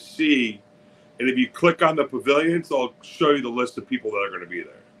kind of see. And if you click on the pavilions, they'll show you the list of people that are going to be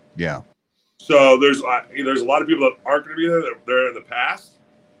there. Yeah. So there's a lot of people that aren't going to be there. That they're in the past.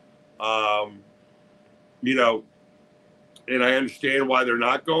 And I understand why they're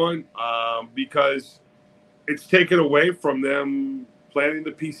not going, because it's taken away from them planning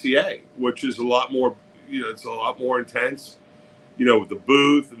the PCA, which is a lot more, it's a lot more intense, with the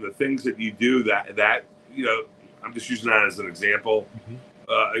booth and the things that you do that I'm just using that as an example,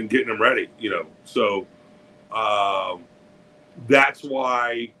 and getting them ready, so, that's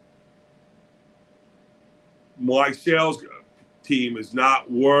why my sales team is not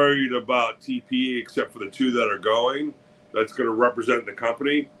worried about TPE except for the two that are going. That's going to represent the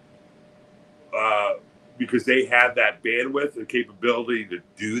company, because they have that bandwidth and capability to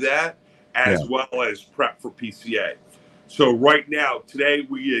do that, as well as prep for PCA. So right now, today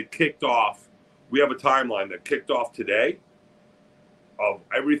we kicked off. We have a timeline that kicked off today of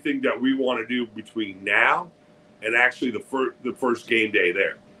everything that we want to do between now and actually the first game day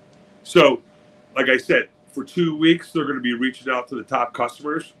there. So, like I said, for 2 weeks, they're going to be reaching out to the top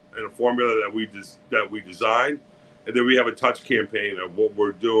customers in a formula that we designed. And then we have a touch campaign of what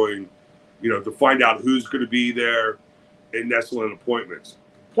we're doing, to find out who's going to be there and nestle in appointments.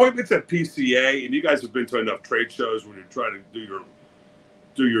 Appointments at PCA, and you guys have been to enough trade shows when you're trying to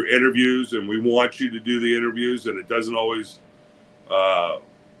do your interviews, and we want you to do the interviews, and it doesn't always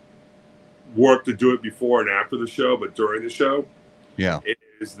work to do it before and after the show, but during the show. Yeah.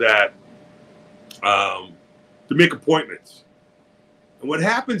 Is that to make appointments. And what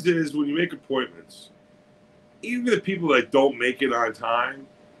happens is when you make appointments, even the people that don't make it on time,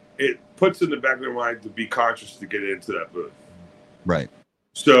 it puts in the back of their mind to be conscious to get into that booth. Right.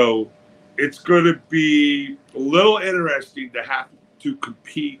 So it's going to be a little interesting to have to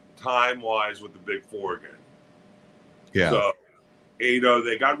compete time-wise with the Big Four again. Yeah. So,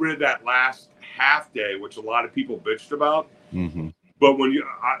 they got rid of that last half day, which a lot of people bitched about. Mm-hmm. But when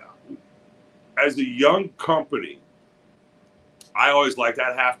as a young company, I always liked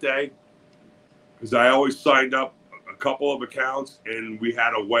that half day because I always signed up a couple of accounts and we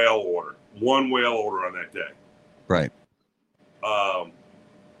had one whale order on that day. Right.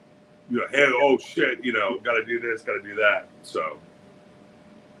 Hey, oh shit, got to do this, got to do that. So.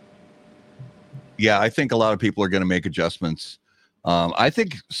 Yeah, I think a lot of people are going to make adjustments. I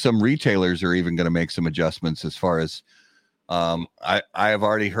think some retailers are even going to make some adjustments as far as I have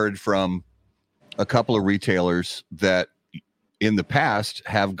already heard from a couple of retailers that in the past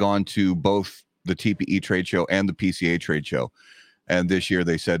have gone to both the TPE trade show and the PCA trade show. And this year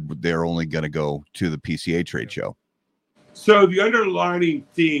they said they're only going to go to the PCA trade show. So the underlining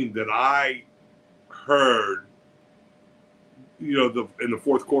theme that I heard, in the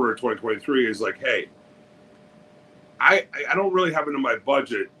fourth quarter of 2023 is like, hey, I don't really have it in my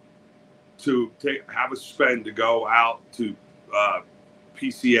budget to have a spend to go out to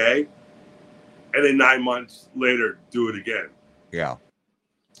PCA and then 9 months later do it again. Yeah.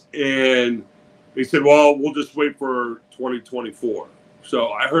 And they said, well, we'll just wait for 2024. So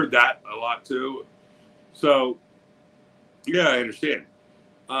I heard that a lot too. So, yeah, I understand.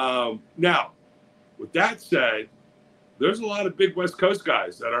 Now, with that said, there's a lot of big West Coast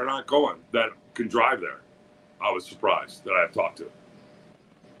guys that are not going that can drive there. I was surprised that I've talked to.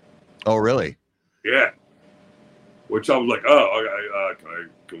 Oh, really? Yeah. Which I was like, oh, okay,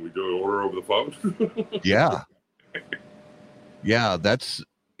 can we do an order over the phone? Yeah. Yeah,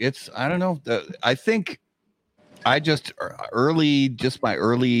 I don't know. I think my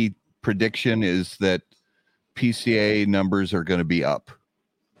early prediction is that PCA numbers are going to be up.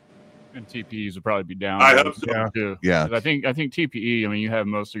 And TPEs will probably be down. I hope so. Too. Yeah. I think TPE, you have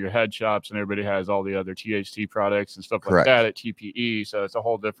most of your head shops and everybody has all the other THT products and stuff Correct. like that at TPE. So it's a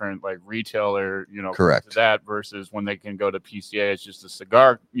whole different retailer, Correct. that versus when they can go to PCA, it's just a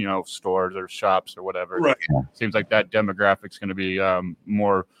cigar, stores or shops or whatever. Right. Seems like that demographic's going to be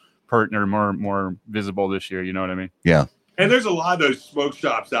more pertinent or more visible this year. You know what I mean? Yeah. And there's a lot of those smoke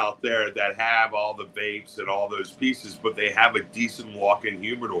shops out there that have all the vapes and all those pieces, but they have a decent walk-in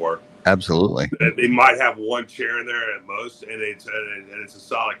humidor. Absolutely. They might have one chair in there at most, and it's a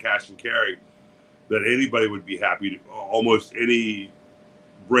solid cash and carry that anybody would be happy to. Almost any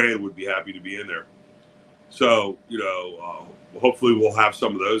brand would be happy to be in there. So, hopefully we'll have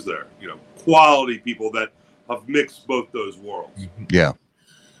some of those there. Quality people that have mixed both those worlds. Yeah.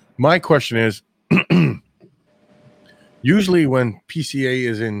 My question is, usually when PCA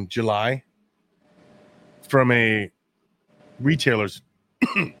is in July, from a retailer's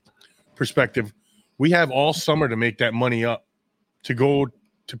perspective, we have all summer to make that money up to go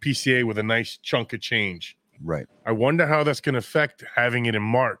to PCA with a nice chunk of change. Right. I wonder how that's going to affect having it in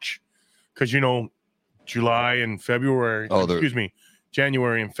March, because July and February.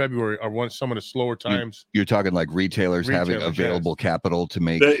 January and February are some of the slower times. You're talking like retailers having available capital to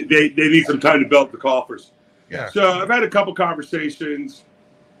make. They need some time to build the coffers. Yeah. So I've had a couple conversations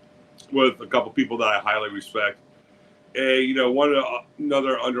with a couple people that I highly respect. And,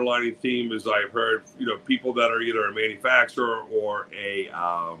 another underlining theme is I've heard, people that are either a manufacturer or a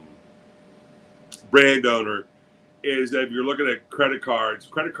brand owner, is that if you're looking at credit cards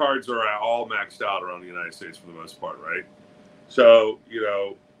are all maxed out around the United States for the most part, right? So,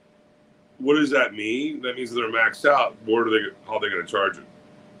 what does that mean? That means they're maxed out. How are they going to charge it?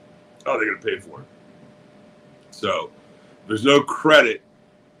 How are they going to pay for it? So there's no credit,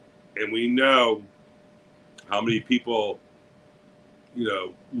 and we know how many people,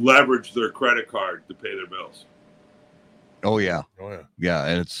 leverage their credit card to pay their bills. Oh yeah. Yeah.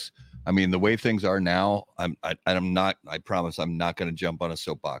 And the way things are now, I promise I'm not going to jump on a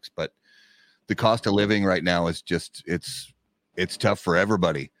soapbox, but the cost of living right now is just, it's tough for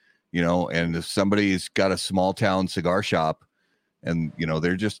everybody, and if somebody's got a small town cigar shop and,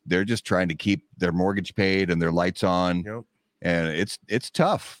 they're just trying to keep their mortgage paid and their lights on, and it's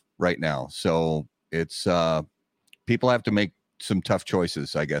tough right now. So it's, people have to make some tough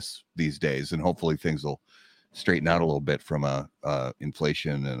choices, I guess, these days, and hopefully things will straighten out a little bit from a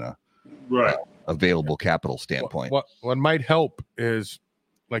inflation and a available capital standpoint. What might help is,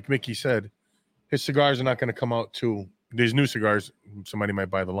 like Mickey said, his cigars are not going to come out to these new cigars. Somebody might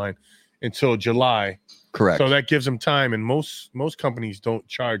buy the line until July. Correct. So that gives them time, and most companies don't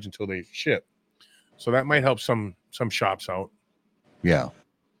charge until they ship. So that might help some shops out. Yeah.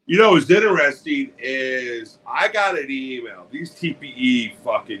 What's interesting is I got an email, these TPE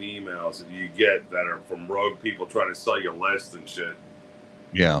fucking emails that you get that are from rogue people trying to sell you lists and shit.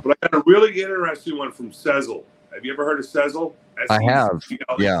 Yeah. But I got a really interesting one from Sezzle. Have you ever heard of Sezzle? I have.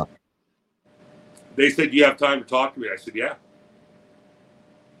 Yeah. They said, "Do you have time to talk to me?" I said, "Yeah."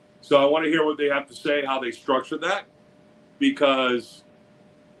 So I want to hear what they have to say, how they structure that, because,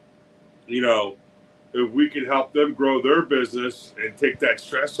 if we can help them grow their business and take that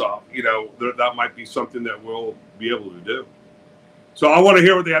stress off, that might be something that we'll be able to do. So I want to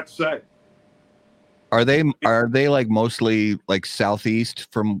hear what they have to say. Are they like mostly like Southeast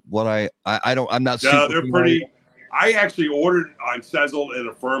from what I'm not super. No, they're pretty. I actually ordered on Sezzle in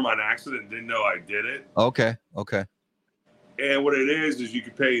a firm on accident and didn't know I did it. Okay. And what it is you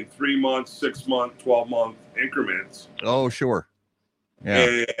can pay in 3 month, 6 month, 12-month increments. Oh, sure.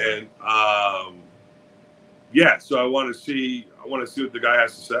 Yeah. And so I want to see what the guy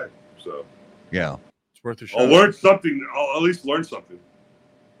has to say. So yeah, it's worth a shot. I'll learn something. I'll at least learn something.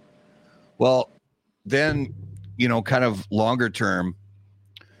 Well, then, kind of longer term,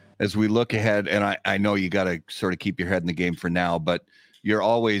 as we look ahead, and I know you got to sort of keep your head in the game for now, but you're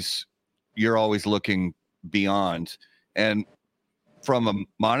always looking beyond. And from a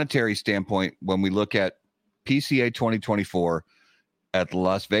monetary standpoint, when we look at PCA 2024 at the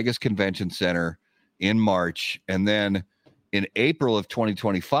Las Vegas Convention Center in March, and then in April of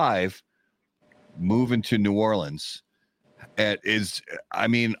 2025, moving to New Orleans,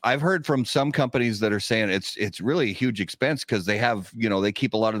 I've heard from some companies that are saying it's really a huge expense because they have, they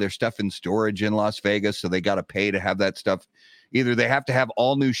keep a lot of their stuff in storage in Las Vegas, so they got to pay to have that stuff. Either they have to have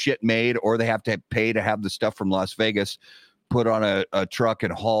all new shit made, or they have to pay to have the stuff from Las Vegas put on a truck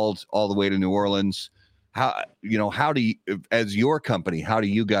and hauled all the way to New Orleans. How do you, as your company, how do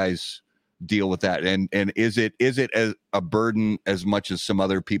you guys deal with that? And is it as a burden as much as some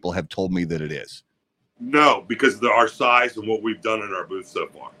other people have told me that it is? No, because of our size and what we've done in our booth so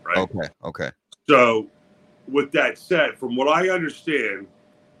far, right? Okay. So with that said, from what I understand,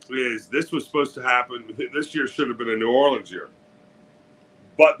 is this was supposed to happen. This year should have been a New Orleans year.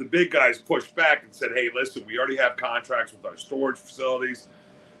 But the big guys pushed back and said, "Hey, listen, we already have contracts with our storage facilities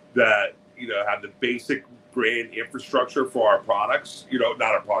that, have the basic grand infrastructure for our products, not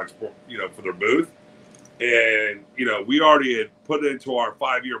our products, for their booth. And, we already had put it into our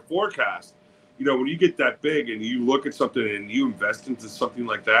 5-year forecast. When you get that big and you look at something and you invest into something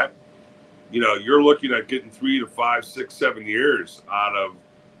like that, you're looking at getting 3 to 5, 6, 7 years out of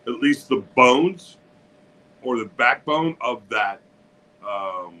at least the bones or the backbone of that,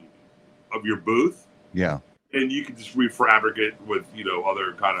 of your booth. Yeah. And you can just refabricate it with,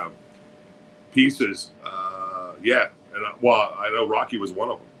 other kind of pieces. Yeah. And I know Rocky was one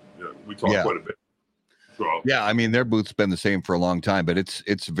of them. We talked quite a bit. So, yeah. I mean, their booth's been the same for a long time, but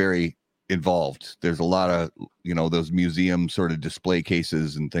it's very involved. There's a lot of, those museum sort of display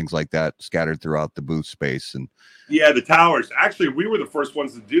cases and things like that scattered throughout the booth space. And yeah, the towers. Actually, we were the first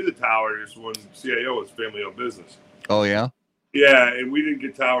ones to do the towers when CAO was family-owned business. Oh, yeah? Yeah, and we didn't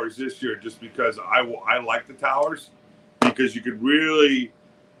get towers this year just because I like the towers, because you could really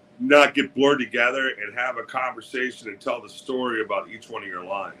not get blurred together and have a conversation and tell the story about each one of your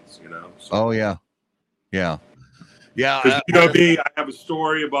lines, So, oh, yeah. Yeah. Yeah. Me, I have a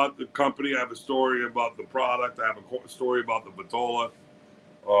story about the company. I have a story about the product. I have a story about the Vitola.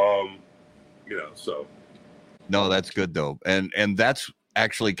 So. No, that's good though. And that's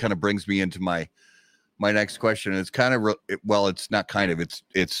actually kind of brings me into my next question. It's kind of, it's not kind of,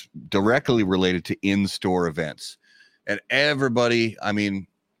 it's directly related to in-store events. And everybody, I mean,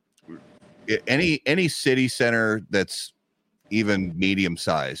 any city center that's even medium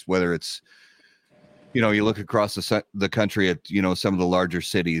sized, whether it's, you look across the country at, some of the larger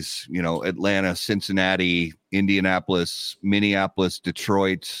cities, Atlanta, Cincinnati, Indianapolis, Minneapolis,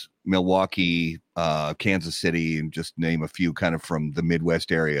 Detroit, Milwaukee, Kansas City, and just name a few kind of from the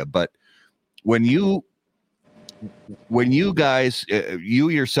Midwest area. But when you guys, you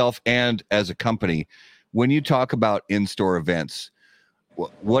yourself and as a company, when you talk about in-store events,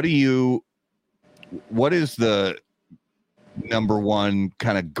 what is the number one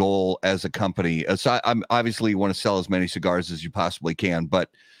kind of goal as a company? Aside, I'm obviously you want to sell as many cigars as you possibly can, but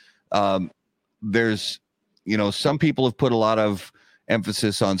there's, some people have put a lot of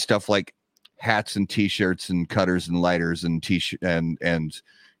emphasis on stuff like hats and t-shirts and cutters and lighters and t-shirt and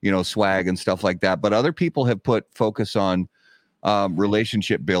swag and stuff like that. But other people have put focus on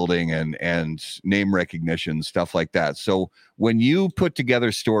relationship building and name recognition, stuff like that. So when you put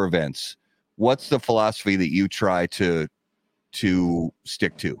together store events, what's the philosophy that you try to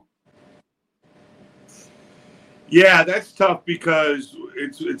stick to? Yeah, that's tough because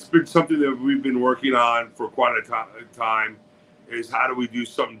it's been something that we've been working on for quite a time. Is how do we do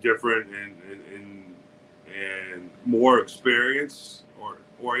something different and more experience or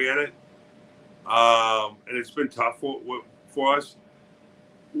oriented? And it's been tough for us.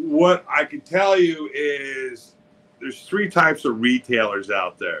 What I can tell you is there's 3 types of retailers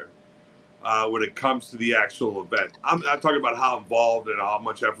out there. When it comes to the actual event, I'm not talking about how involved and how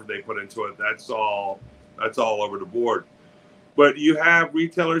much effort they put into it. That's all over the board. But you have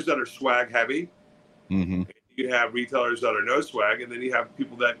retailers that are swag heavy. Mm-hmm. You have retailers that are no swag, and then you have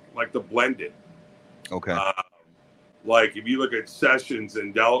people that like to blend it. Okay. Like if you look at Sessions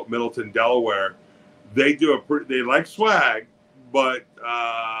in Middleton, Delaware, they like swag, but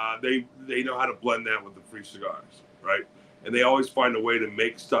they know how to blend that with the free cigars, right? And they always find a way to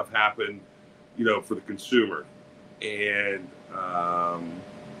make stuff happen, for the consumer. And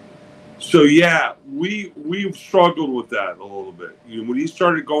so, yeah, we've struggled with that a little bit. When you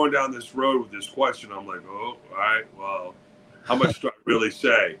started going down this road with this question, I'm like, oh, all right, well, how much do I really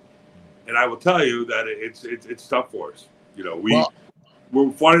say? And I will tell you that it's tough for us.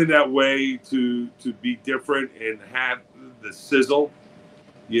 We're finding that way to be different and have the sizzle,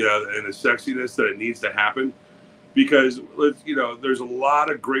 and the sexiness that it needs to happen. Because there's a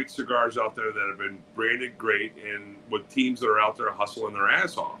lot of great cigars out there that have been branded great, and with teams that are out there hustling their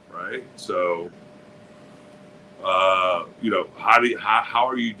ass off, right? So, how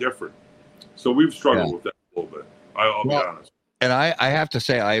are you different? So we've struggled with that a little bit. I'll be honest. And I have to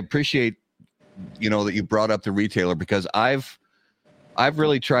say, I appreciate that you brought up the retailer, because I've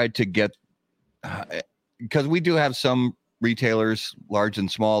really tried to get, because we do have some retailers, large and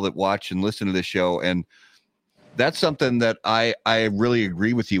small, that watch and listen to this show, and that's something that I really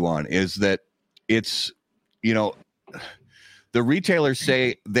agree with you on, is that it's, the retailers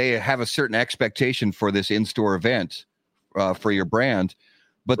say they have a certain expectation for this in-store event for your brand,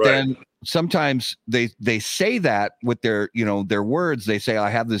 but then sometimes they say that with their words. They say, I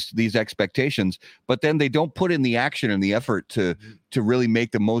have these expectations, but then they don't put in the action and the effort to really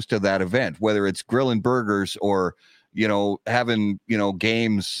make the most of that event, whether it's grilling burgers or having,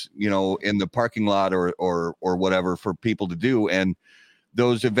 games, in the parking lot or whatever for people to do. And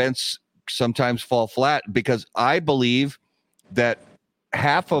those events sometimes fall flat, because I believe that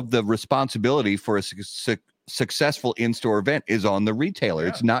half of the responsibility for a successful in-store event is on the retailer.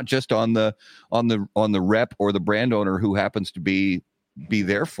 It's not just on the rep or the brand owner who happens to be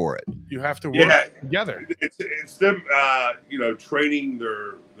there for it. You have to work together. It's them, training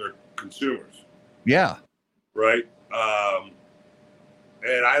their consumers. Yeah. Right.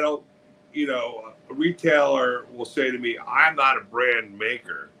 And I don't, a retailer will say to me, I'm not a brand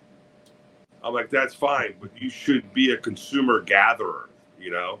maker. I'm like, that's fine, but you should be a consumer gatherer,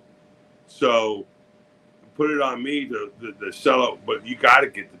 So put it on me to sell it, but you got to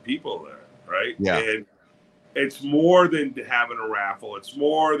get the people there, right? Yeah. And it's more than having a raffle. It's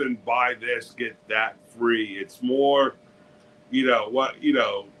more than buy this, get that free. It's more,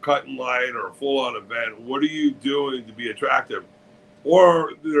 cut and light or a full-on event. What are you doing to be attractive?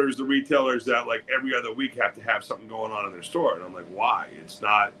 Or there's the retailers that like every other week have to have something going on in their store. And I'm like, why?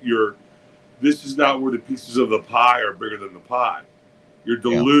 This is not where the pieces of the pie are bigger than the pie. You're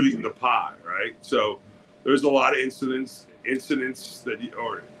diluting the pie, right? So there's a lot of incidents that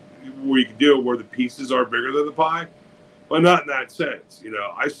where you can deal where the pieces are bigger than the pie, but not in that sense.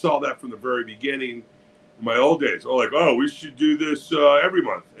 I saw that from the very beginning in my old days. We should do this every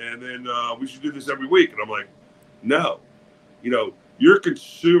month, and then we should do this every week. And I'm like, no. Your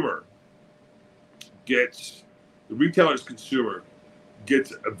consumer the retailer's consumer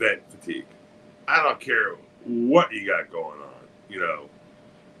gets event fatigue. I don't care what you got going on,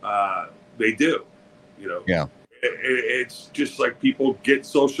 they do, Yeah. It's just like people get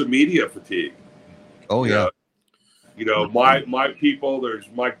social media fatigue. Oh, yeah. My people, there's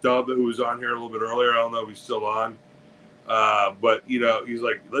Mike Dove, who was on here a little bit earlier. I don't know if he's still on. But, he's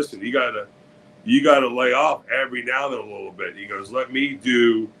like, listen, you got to lay off every now and then a little bit. He goes, let me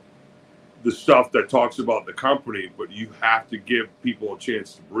do the stuff that talks about the company, but you have to give people a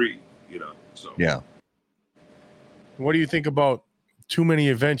chance to breathe, So yeah. What do you think about too many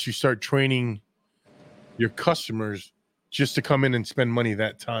events? You start training your customers just to come in and spend money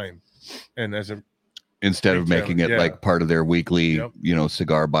that time, and instead of making it like part of their weekly,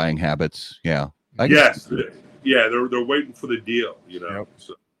 cigar buying habits. Yeah. Yes. Yeah. They're waiting for the deal,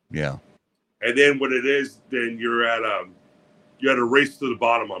 So. Yeah. And then what it is, then you're at a race to the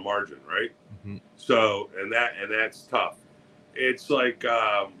bottom on margin, right? Mm-hmm. So and that's tough. It's like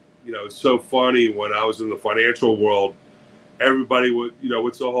it's so funny when I was in the financial world, everybody would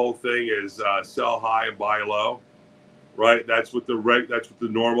what's the whole thing is sell high and buy low, right? That's what the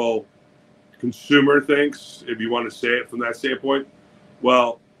normal consumer thinks, if you want to say it from that standpoint.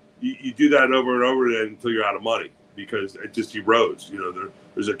 Well, you do that over and over again until you're out of money, because it just erodes.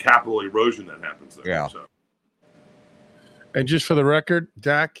 There's a capital erosion that happens there. Yeah. So. And just for the record,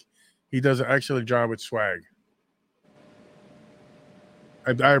 Dak, he does an excellent job with swag.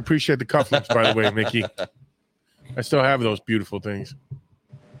 I appreciate the cufflinks, by the way, Mickey. I still have those beautiful things.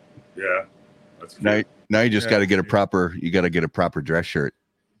 Yeah. That's cool. Now you just got to get a proper dress shirt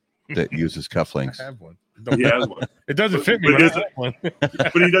that uses cufflinks. I have one. He has one. It doesn't fit me, but I have one.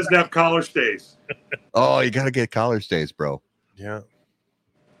 But he doesn't have collar stays. Oh, you got to get collar stays, bro. Yeah.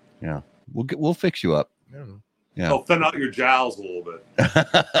 Yeah. We'll fix you up. Yeah. I'll thin out your jowls a little bit.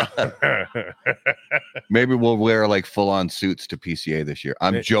 Maybe we'll wear like full-on suits to PCA this year.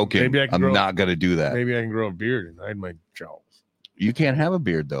 I'm joking. I'm not going to do that. Maybe I can grow a beard and hide my jowls. You can't have a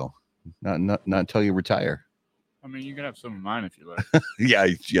beard though. Not until you retire. I mean, you can have some of mine if you like. yeah.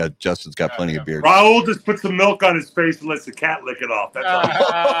 Justin's got plenty of beard. Raul just puts some milk on his face and lets the cat lick it off. That's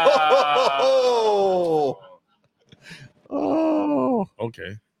all. Oh,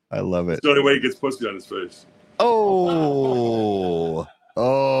 okay. I love it. It's the only way he gets pussy on his face. Oh,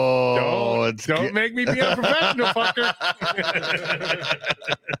 don't make me be a professional, fucker.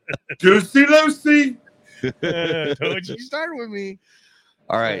 Juicy Lucy. Don't you start with me.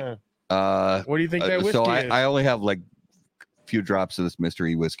 All right. What do you think that whiskey is? I only have like a few drops of this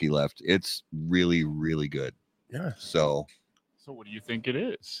mystery whiskey left. It's really, really good. Yeah. So what do you think it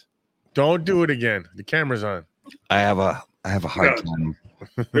is? Don't do it again. The camera's on. I have a hard time.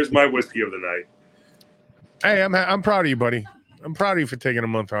 Here's my whiskey of the night. Hey, I'm proud of you, buddy. I'm proud of you for taking a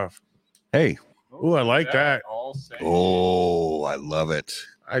month off. Hey. Oh, I like that. Oh, I love it.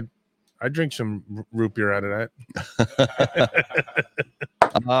 I drink some root beer out of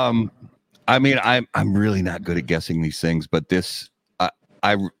that. I mean, I'm really not good at guessing these things, but this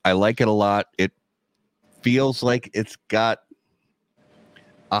I like it a lot. It feels like it's got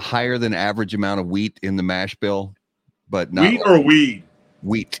a higher than average amount of wheat in the mash bill, but not wheat or weed.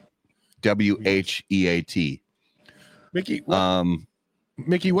 Wheat, WHEAT. Mickey,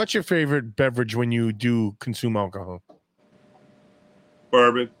 Mickey, what's your favorite beverage when you do consume alcohol?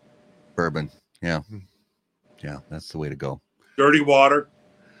 Bourbon. bourbon. Yeah. Yeah, that's the way to go. Dirty water.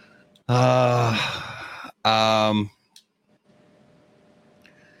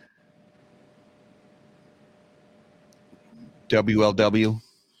 WLW.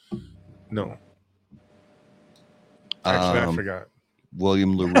 No. Actually, I forgot.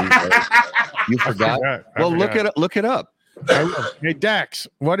 William LaRue. You forgot? I forgot. Look it up. Hey, Dax,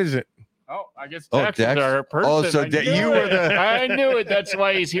 what is it? Oh, I guess Dax is our person. Oh, so you were the. I knew it. That's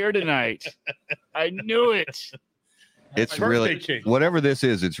why he's here tonight. I knew it. It's really cake. Whatever this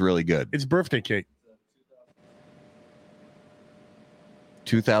is, it's really good. It's birthday cake.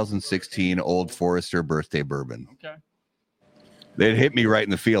 2016 Old Forester birthday bourbon. Okay. It hit me right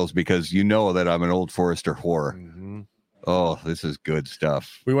in the feels because you know that I'm an Old Forester whore. Mm-hmm. Oh, this is good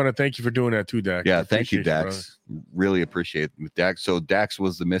stuff. We want to thank you for doing that too, Dax. Yeah, thank you, Dax. Really appreciate it with Dax. So Dax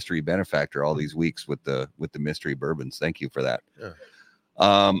was the mystery benefactor all these weeks with the mystery bourbons. Thank you for that.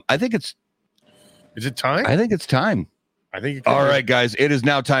 Yeah. I think it's. Is it time? I think it's time. I think. All right, guys. It is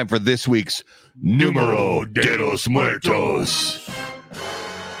now time for this week's Numero de los Muertos.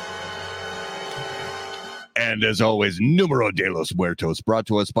 And as always, Numero de los Muertos, brought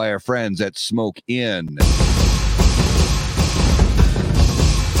to us by our friends at Smoke Inn.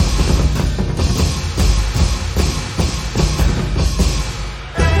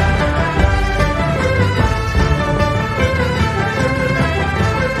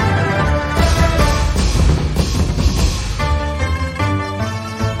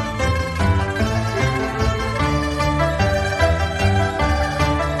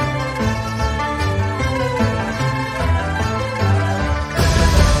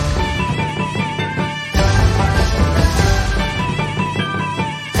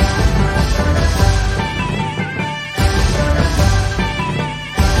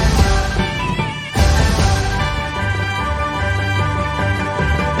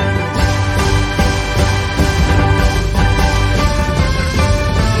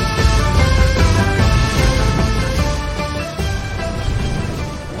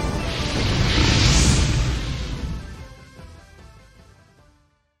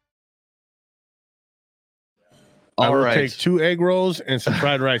 I will take 2 egg rolls and some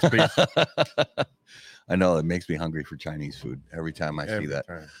fried rice, please. I know it makes me hungry for Chinese food every time I see that.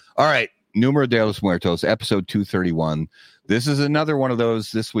 All right. Numero de los Muertos, episode 231. This is another one of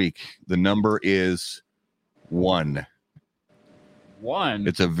those this week. The number is 1. 1.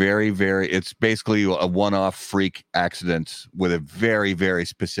 It's a it's basically a one-off freak accident with a very, very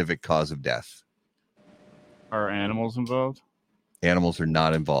specific cause of death. Are animals involved? Animals are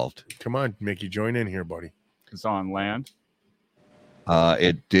not involved. Come on, Mickey, join in here, buddy. It's on land.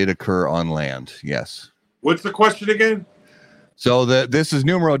 It did occur on land. Yes. What's the question again? So this is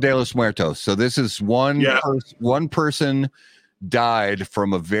Numero de los Muertos. So this is one person died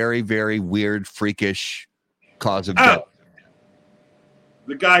from a very, very weird, freakish cause of death.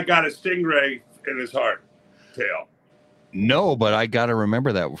 The guy got a stingray in his heart tail. No, but I got to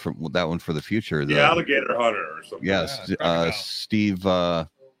remember that one for the future. The alligator hunter or something. Yes, Steve.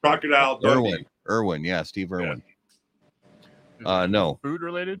 Crocodile Irwin. Yeah, Steve Irwin. No. Food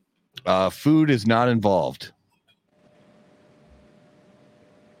related? Food is not involved.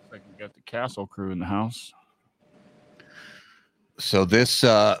 Looks like we got the Castle crew in the house. So this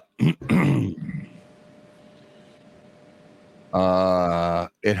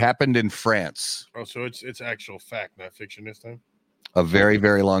it happened in France. Oh, so it's actual fact, not fiction this time? A very,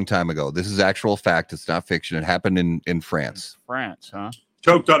 very long time ago. This is actual fact. It's not fiction. It happened in France. France, huh?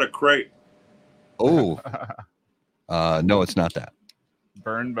 Choked on a crate. Oh. No, it's not that.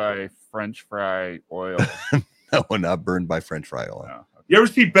 Burned by French fry oil. No, not burned by French fry oil. Oh, okay. You ever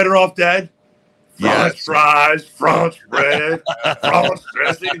see Better Off Dead? French fries, French bread, French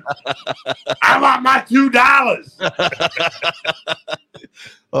dressing. I want my $2.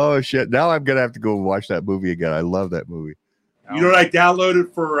 Oh shit! Now I'm gonna have to go watch that movie again. I love that movie. You know what I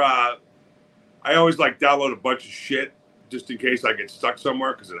downloaded for? I always download a bunch of shit just in case I get stuck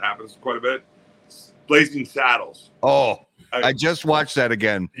somewhere because it happens quite a bit. Blazing Saddles. Oh, I just watched that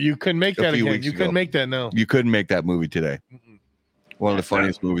again. You couldn't make that again. You couldn't make that now. You couldn't make that movie today. Mm-mm. One of the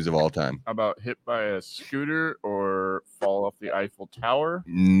funniest movies of all time. How about hit by a scooter or fall off the Eiffel Tower?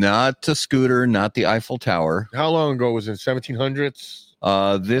 Not a scooter, not the Eiffel Tower. How long ago was it?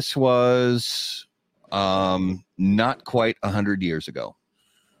 1700s? This was not quite 100 years ago.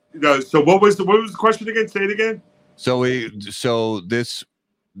 So what was the question again? Say it again. So this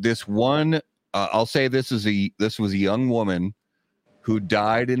one, I'll say this was a young woman who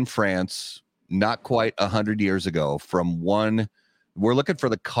died in France not quite 100 years ago from one. We're looking for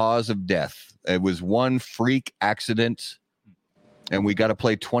the cause of death. It was one freak accident And we got to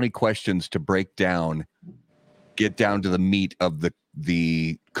play 20 questions to get down to the meat of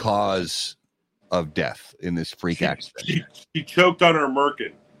the cause of death in this freak accident. She choked on her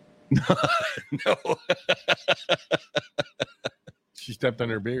merkin. No. She stepped on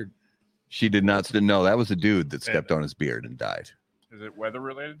her beard. She did not. No, that was a dude that stepped on his beard and died. Is it weather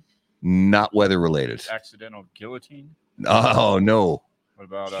related? Not weather related. Accidental guillotine? Oh, no. What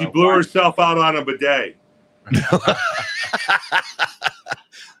about she blew herself out on a bidet?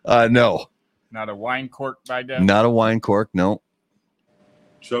 No. Not a wine cork by death? Not a wine cork, no.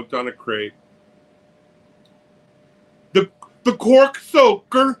 Choked on a crate. The cork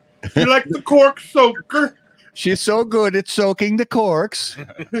soaker. You like the cork soaker? She's so good at soaking the corks.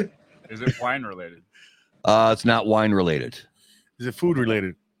 Is it wine related? It's not wine related. Is it food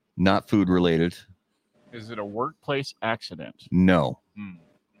related? Not food related. Is it a workplace accident? No.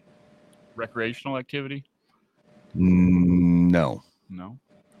 Recreational activity? No. No.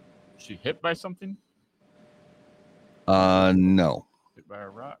 She hit by something? No. Hit by a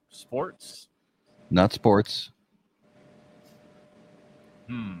rock? Sports? Not sports.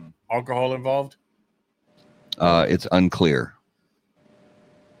 Alcohol involved? It's unclear.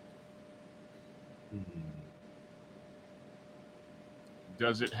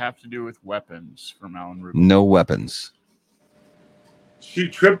 Does it have to do with weapons from Alan Rubin? No weapons. She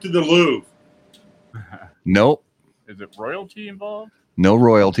tripped in the Louvre. Nope. Is it royalty involved? No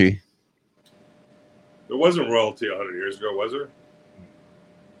royalty. There wasn't royalty 100 years ago, was there?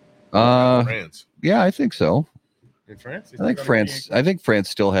 France. Yeah, I think so. In France? I think France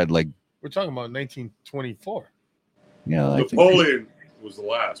still had like. We're talking about 1924. Yeah, Napoleon was the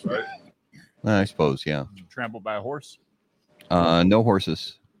last, right? I suppose, yeah. Trampled by a horse? No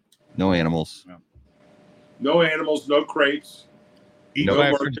horses, no animals. No animals, no crates. Eaten by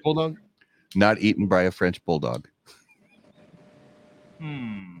a French bulldog? Not eaten by a French bulldog.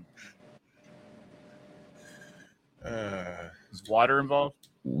 Is water involved?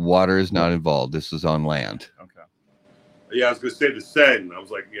 Water is not involved. This is on land. Okay. Yeah, I was going to say the Seine. I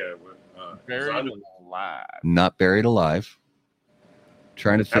was like, yeah. Buried alive. Not buried alive.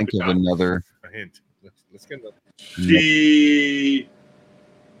 Trying to think of another. A hint. Let's get another. She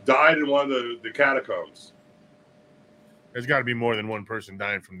died in one of the catacombs. There's got to be more than one person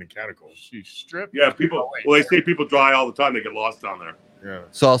dying from the catacombs. She stripped. Yeah, people. Well, they say people die all the time. They get lost down there. Yeah.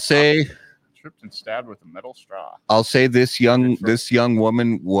 So I'll say. Tripped and stabbed with a metal straw. I'll say this young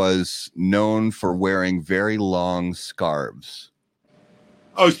woman was known for wearing very long scarves.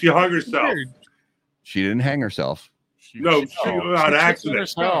 Oh, she hung herself. She didn't hang herself. She on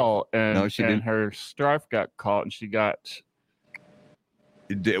accident. No, she didn't. Her scarf got caught, and she got.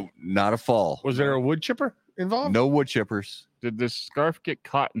 Not a fall. Was there a wood chipper involved? No wood chippers. Did this scarf get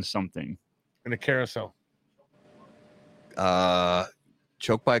caught in something? In a carousel.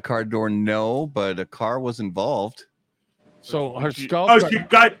 Choked by a car door, no, but a car was involved. So her skull. Oh,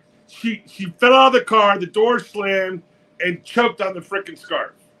 she fell out of the car. The door slammed and choked on the freaking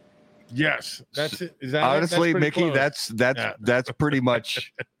scarf. Yes, that's it. Is that honestly, that's Mickey? close. That's pretty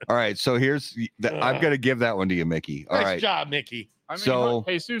much. All right, so here's. I'm gonna give that one to you, Mickey. All nice right, job, Mickey. I mean, so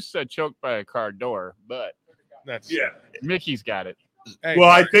Jesus said choked by a car door, but that's Mickey's got it. Hey, well,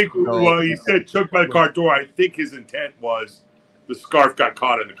 I think he said choked by the car door. I think his intent was the scarf got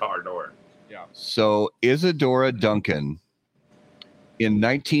caught in the car door. Yeah. So Isadora Duncan, in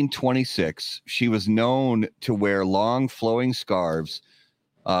 1926, she was known to wear long flowing scarves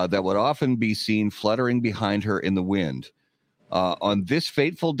that would often be seen fluttering behind her in the wind. On this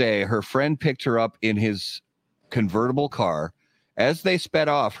fateful day, her friend picked her up in his convertible car. As they sped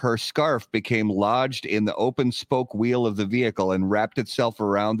off, her scarf became lodged in the open spoke wheel of the vehicle and wrapped itself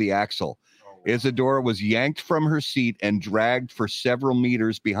around the axle. Isadora was yanked from her seat and dragged for several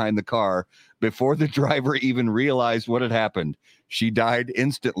meters behind the car before the driver even realized what had happened. She died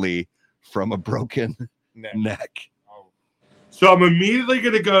instantly from a broken neck. So I'm immediately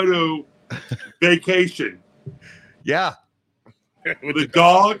going to go to vacation. Yeah. With the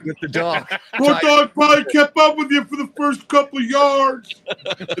dog? With the dog. Poor dog probably kept up with you for the first couple of yards.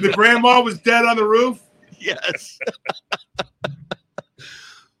 And the grandma was dead on the roof? Yes.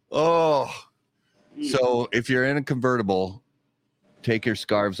 Oh. So if you're in a convertible, take your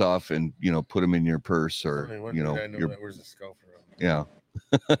scarves off and, put them in your purse or, where's the skull from? Yeah.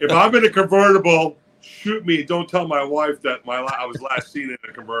 If I'm in a convertible, shoot me. Don't tell my wife that I was last seen in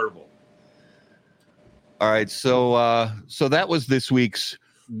a convertible. All right. So that was this week's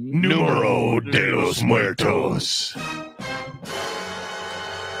Numero de los Muertos.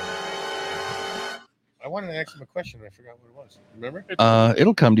 I wanted to ask him a question. I forgot what it was. Remember?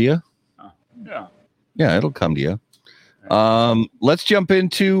 It'll come to you. Yeah. Yeah, it'll come to you. Let's jump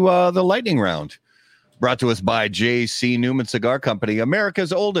into the lightning round. Brought to us by J.C. Newman Cigar Company,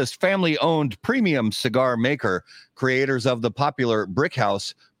 America's oldest family-owned premium cigar maker, creators of the popular Brick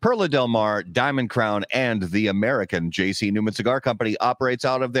House, Perla Del Mar, Diamond Crown, and the American. J.C. Newman Cigar Company operates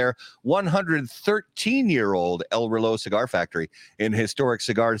out of their 113-year-old El Reloj Cigar Factory in historic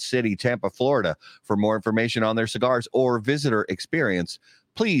Cigar City, Tampa, Florida. For more information on their cigars or visitor experience,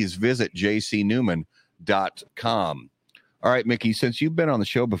 please visit jcnewman.com. All right, Mickey, since you've been on the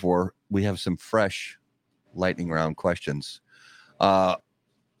show before, we have some fresh lightning round questions.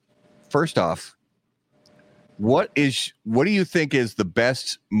 First off, what do you think is the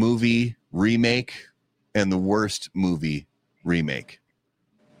best movie remake and the worst movie remake?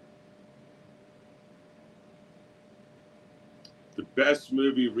 The best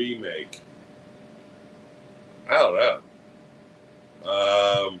movie remake. I don't know.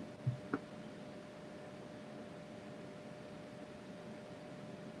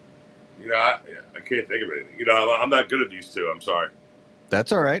 I can't think of anything. I'm not good at these two. I'm sorry.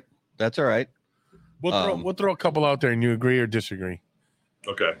 That's all right. We'll throw a couple out there and you agree or disagree.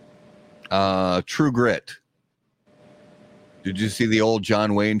 Okay. True Grit. Did you see the old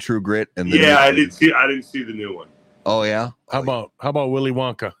John Wayne True Grit? I didn't see the new one. Oh yeah. How about Willy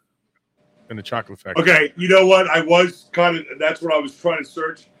Wonka and the Chocolate Factory? Okay, you know what? That's what I was trying to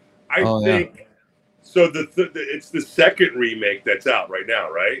search. I think so. It's the second remake that's out right now,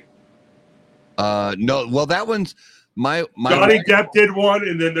 right? No. Well, that one's my Johnny Depp did one,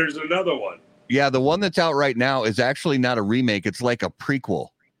 and then there's another one. Yeah, the one that's out right now is actually not a remake. It's like a prequel.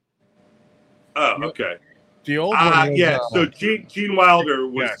 Oh, okay. The old one. So Gene Wilder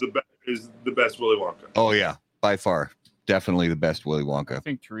is the best Willy Wonka. Oh yeah, by far, definitely the best Willy Wonka. I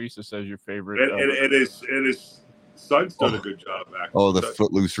think Teresa says your favorite. And his son's done a good job. The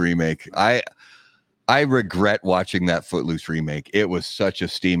Footloose remake. I regret watching that Footloose remake. It was such a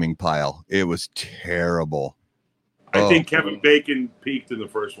steaming pile. It was terrible. I think Kevin Bacon peaked in the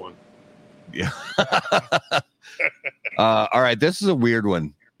first one. Yeah. All right. This is a weird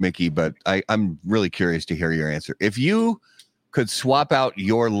one, Mickey, but I'm really curious to hear your answer. If you could swap out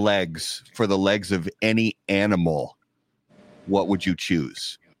your legs for the legs of any animal, what would you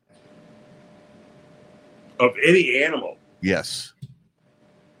choose? Of any animal? Yes.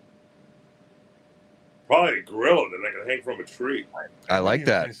 Probably a gorilla that I can hang from a tree. I like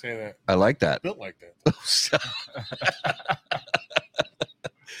that. I like that. Built like that.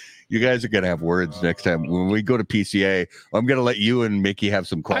 You guys are going to have words next time. When we go to PCA, I'm going to let you and Mickey have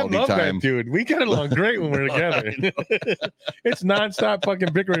some quality time. That, dude. We get along great when we're together. It's nonstop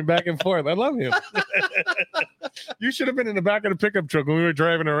fucking bickering back and forth. I love him. You should have been in the back of the pickup truck when we were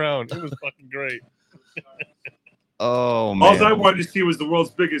driving around. It was fucking great. Oh, man. All I wanted to see was the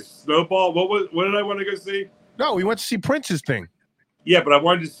world's biggest snowball. What did I want to go see? No, we went to see Prince's thing. Yeah, but I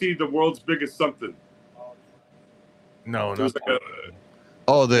wanted to see the world's biggest something. No. Like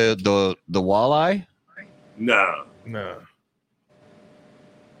the walleye? No.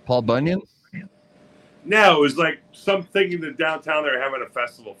 Paul Bunyan? No, it was like something in the downtown they're having a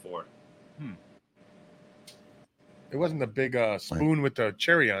festival for. It wasn't the big spoon with the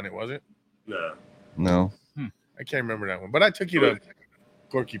cherry on it, was it? No. I can't remember that one. But I took you to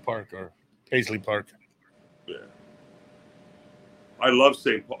Gorky Park or Paisley Park. Yeah. I love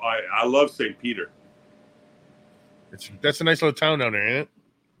St. Peter. That's a nice little town down there, ain't it?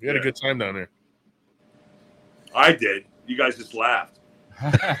 We had a good time down there. I did. You guys just laughed.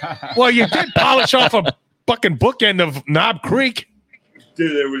 Well, you did polish off a fucking bookend of Knob Creek.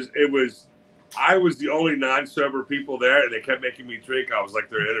 Dude, I was the only non-sober people there, and they kept making me drink. I was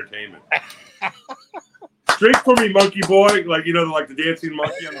like their entertainment. Drink for me, monkey boy. Like, like the dancing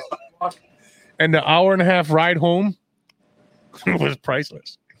monkey on the sidewalk. And the hour-and-a-half ride home was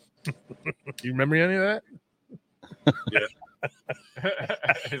priceless. You remember any of that? Yeah.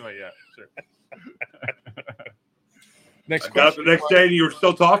 Anyway, yeah, sure. Next question. The next day, and you were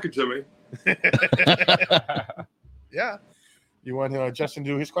still talking to me. Yeah. You want Justin to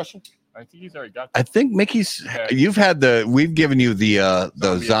do his question? I think he's already got that. I think Mickey's. Okay. We've given you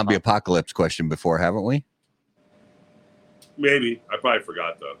the zombie apocalypse question before, haven't we? Maybe. I probably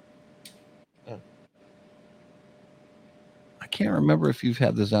forgot though. I can't remember if you've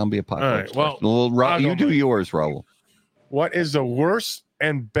had the zombie apocalypse. All right, well, you do yours, Raul. What is the worst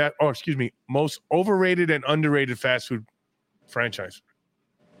and most overrated and underrated fast food franchise?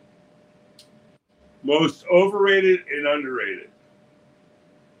 Most overrated and underrated.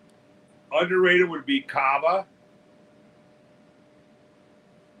 Underrated would be Cava.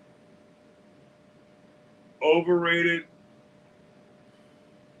 Overrated,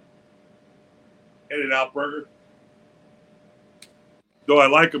 In-N-Out Burger. No, I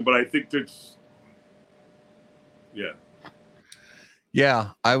like them, but I think that's Yeah,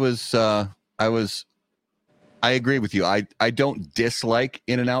 I agree with you. I don't dislike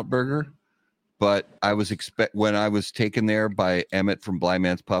In-N-Out Burger, but I was when I was taken there by Emmett from Blind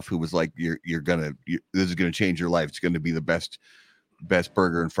Man's Puff, who was like, this is gonna change your life. It's gonna be the best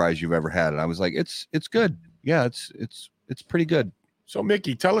burger and fries you've ever had. And I was like, it's good. Yeah, it's pretty good. So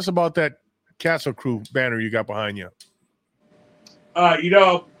Mickey, tell us about that Castle Crew banner you got behind you. I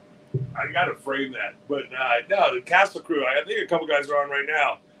gotta frame that, but no, the Castle Crew. I think a couple guys are on right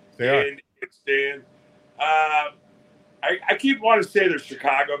now. They are. It's Dan. I keep wanting to say they're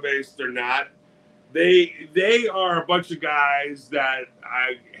Chicago based. They're not. They are a bunch of guys that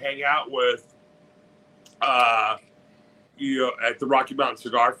I hang out with. At the Rocky Mountain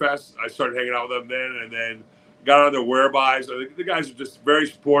Cigar Fest. I started hanging out with them then, and then got on their whereabouts. I think the guys are just very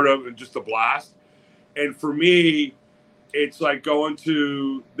supportive and just a blast. And for me, it's like going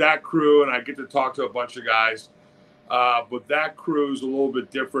to that crew, and I get to talk to a bunch of guys. But that crew is a little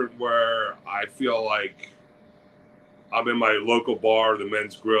bit different, where I feel like I'm in my local bar, the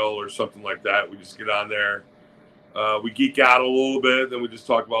Men's Grill or something like that. We just get on there. We geek out a little bit, then we just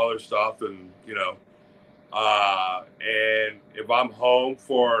talk about other stuff, and and if I'm home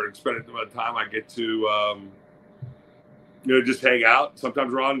for an extended amount of time, I get to just hang out.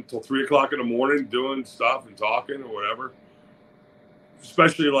 Sometimes we're on until 3:00 in the morning doing stuff and talking or whatever.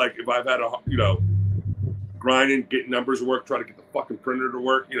 Especially like if I've had grinding, getting numbers to work, trying to get the fucking printer to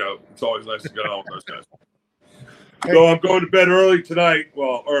work. It's always nice to get on with those guys. So I'm going to bed early tonight.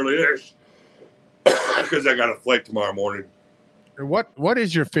 Well, early-ish, because I got a flight tomorrow morning. And what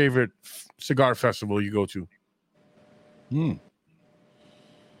is your favorite cigar festival you go to?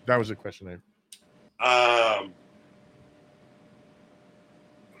 That was a question.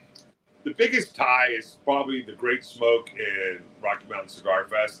 The biggest tie is probably the Great Smoke and Rocky Mountain Cigar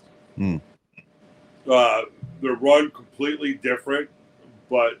Fest. They're run completely different,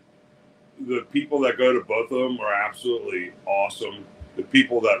 but the people that go to both of them are absolutely awesome. The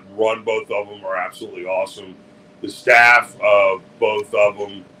people that run both of them are absolutely awesome. The staff of both of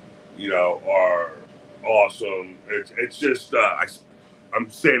them, are awesome. It's just I'm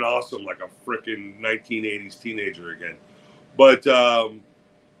saying awesome like a freaking 1980s teenager again. But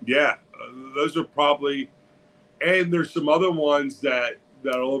those are probably, and there's some other ones that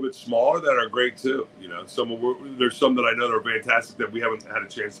are a little bit smaller that are great too. There's some that I know that are fantastic that we haven't had a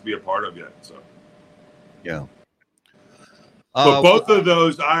chance to be a part of yet. So yeah. But both of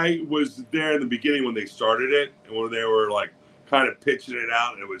those, I was there in the beginning when they started it, and when they were like kind of pitching it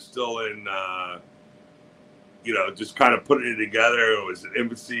out, and it was still in, just kind of putting it together. It was an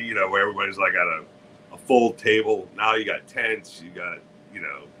infancy, where everybody's like at a full table. Now you got tents, you got,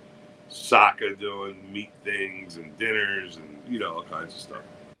 Saka doing meat things and dinners and, all kinds of stuff.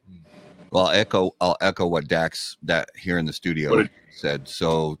 Well, I'll echo what Dax here in the studio said.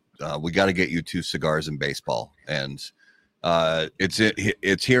 So we got to get you 2 cigars and baseball, and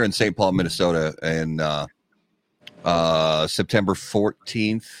it's here in St. Paul, Minnesota, and September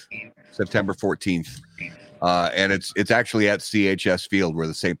 14th. And it's actually at CHS Field where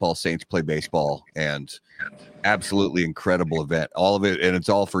the St. Paul Saints play baseball, and absolutely incredible event. All of it, and it's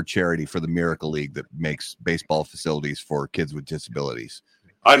all for charity for the Miracle League that makes baseball facilities for kids with disabilities.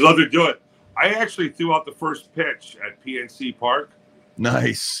 I'd love to do it. I actually threw out the first pitch at PNC Park.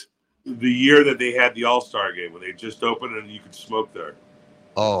 Nice. The year that they had the All-Star game, when they just opened and you could smoke there.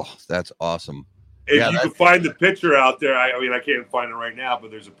 Oh, that's awesome. If you can find the picture out there, I mean, I can't find it right now,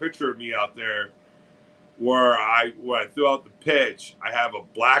 but there's a picture of me out there where I threw out the pitch. I have a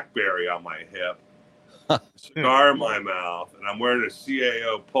BlackBerry on my hip, a cigar in my mouth, and I'm wearing a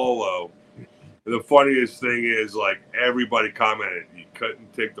CAO polo. And the funniest thing is, like, everybody commented, you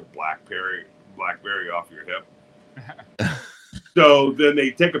couldn't take the BlackBerry off your hip. So then they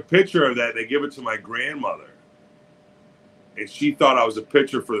take a picture of that. They give it to my grandmother, and she thought I was a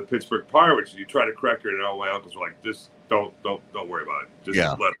pitcher for the Pittsburgh Pirates. And you try to correct her, and all my uncles were like, "Just don't worry about it.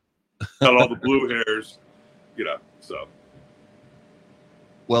 Just let it. Got all the blue hairs, So,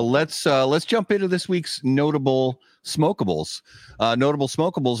 well, let's jump into this week's notable smokables. Notable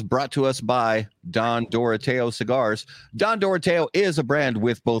smokables brought to us by Don Doroteo Cigars. Don Doroteo is a brand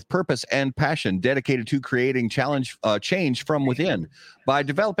with both purpose and passion, dedicated to creating change from within. By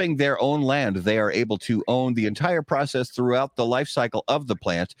developing their own land, they are able to own the entire process throughout the life cycle of the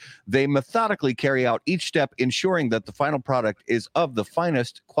plant. They methodically carry out each step, ensuring that the final product is of the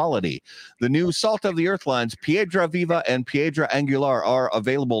finest quality. The new Salt of the Earth lines, Piedra Viva and Piedra Angular, are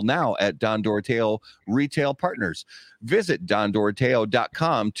available now at Don Doroteo retail partners. Visit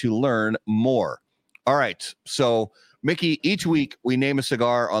dondoroteo.com to learn more. All right, so Mickey, each week we name a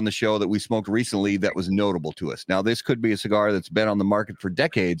cigar on the show that we smoked recently that was notable to us. Now, this could be a cigar that's been on the market for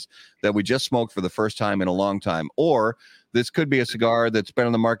decades that we just smoked for the first time in a long time, or this could be a cigar that's been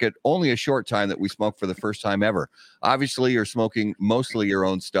on the market only a short time that we smoked for the first time ever. Obviously, you're smoking mostly your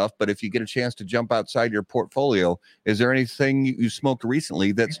own stuff, but if you get a chance to jump outside your portfolio, is there anything you smoked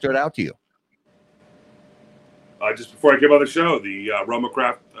recently that stood out to you? Just before I came on the show, the Roma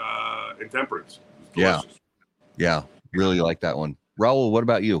Craft Intemperance. Yeah, really like that one. Raul, what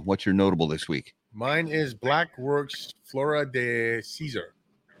about you? What's your notable this week? Mine is Blackworks Flora de Caesar.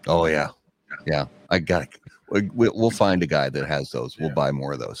 Oh, yeah. I got it. We'll find a guy that has those. We'll buy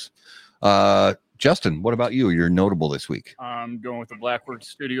more of those. Justin, what about you? You're notable this week. I'm going with the Blackworks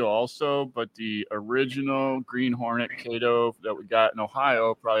Studio also, but the original Green Hornet Cato that we got in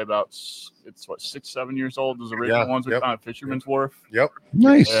Ohio, probably about, 6-7 years old. Those original ones we found at Fisherman's Wharf. Yep.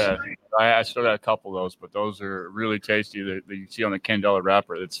 Nice. Yeah, I still got a couple of those, but those are really tasty. That you see on the Candela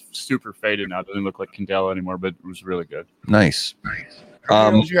wrapper. It's super faded now. It doesn't look like Candela anymore, but it was really good. Nice. How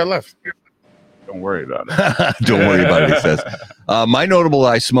many you got left? Don't worry about it. Don't worry about it, he says. My notable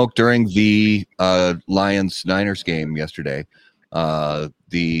I smoked during the Lions-Niners game yesterday.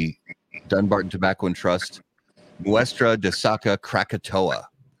 The Dunbarton Tobacco and Trust Muestra de Saca Krakatoa.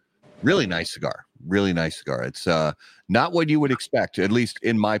 Really nice cigar. It's not what you would expect, at least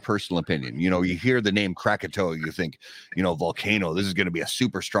in my personal opinion. You know, you hear the name Krakatoa, you think, volcano. This is going to be a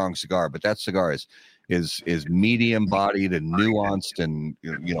super strong cigar, but that cigar is medium bodied and nuanced, and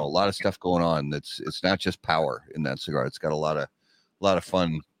a lot of stuff going on. It's not just power in that cigar. It's got a lot of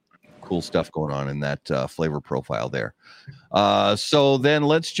fun, cool stuff going on in that flavor profile there. So then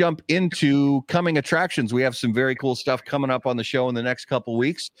let's jump into coming attractions. We have some very cool stuff coming up on the show in the next couple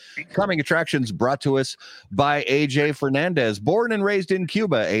weeks. Coming attractions brought to us by AJ Fernandez. Born and raised in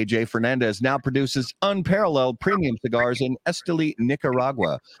Cuba, AJ Fernandez now produces unparalleled premium cigars in Esteli,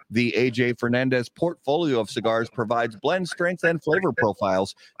 Nicaragua. The AJ Fernandez portfolio of cigars provides blend strength and flavor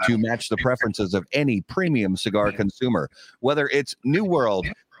profiles to match the preferences of any premium cigar consumer. Whether it's New World,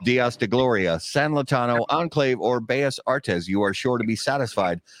 Dias de Gloria, San Latano, Enclave, or Bellas Artes, you are sure to be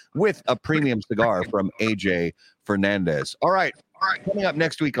satisfied with a premium cigar from AJ Fernandez. All right. Coming up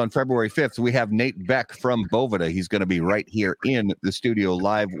next week on February 5th, we have Nate Beck from Boveda. He's going to be right here in the studio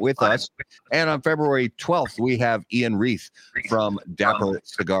live with us. And on February 12th, we have Ian Reith from Dapper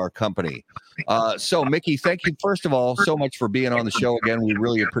Cigar Company. So, Mickey, thank you, first of all, so much for being on the show again. We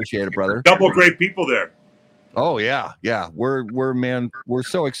really appreciate it, brother. Couple of great people there. Oh yeah. We're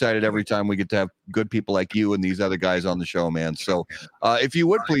so excited every time we get to have good people like you and these other guys on the show, man. So if you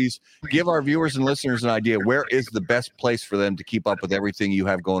would please give our viewers and listeners an idea, where is the best place for them to keep up with everything you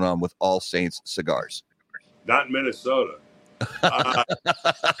have going on with All Saints Cigars? Not in Minnesota.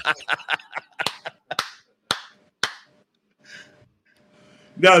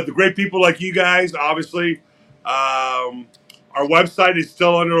 No, the great people like you guys, obviously. Our website is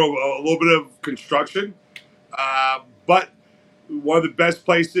still under a little bit of construction. But one of the best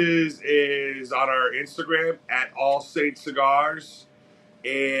places is on our Instagram at All Saints Cigars,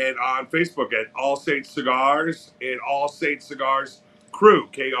 and on Facebook at All Saints Cigars and All Saints Cigars Crew,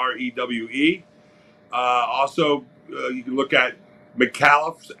 Krewe. Also, you can look at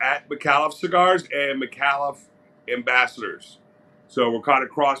McAuliffe's at McAuliffe Cigars and McAuliffe Ambassadors. So we're kind of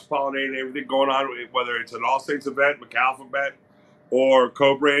cross-pollinating everything going on, whether it's an All Saints event, McAuliffe event, or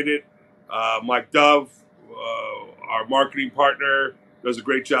co-branded. Mike Dove, our marketing partner, does a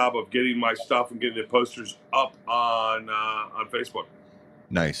great job of getting my stuff and getting the posters up on Facebook.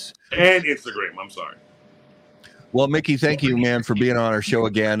 Nice. And Instagram, I'm sorry. Well, Mickey, thank you, man, for being on our show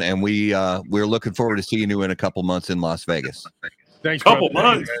again, and we're looking forward to seeing you in a couple months in Las Vegas. Thanks. Couple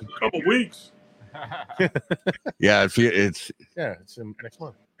months, couple weeks. Yeah, it's next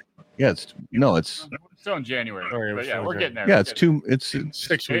month. Yeah, it's still in January. But yeah, we're getting there. Yeah, it's 6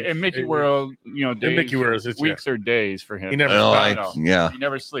 weeks. In Mickey World, days, Mickey World, it's weeks or days for him. He never stops. Yeah. He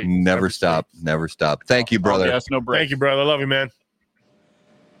never sleeps. Never stop. Thank you, brother. Yes, no break. Thank you, brother. I love you, man.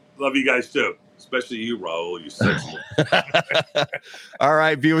 Love you guys too. Especially you, Raul. You sexy. All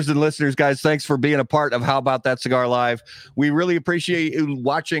right, viewers and listeners, guys, thanks for being a part of How About That Cigar Live. We really appreciate you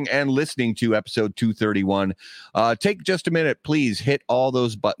watching and listening to episode 231. Take just a minute, please hit all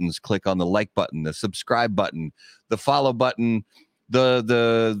those buttons. Click on the like button, the subscribe button, the follow button,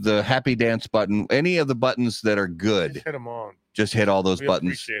 the happy dance button, any of the buttons that are good. Just hit them on. Just hit all those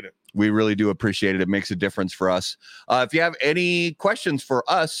buttons. Appreciate it. We really do appreciate it. It makes a difference for us. If you have any questions for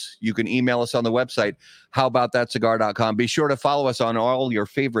us, you can email us on the website, howaboutthatcigar.com. Be sure to follow us on all your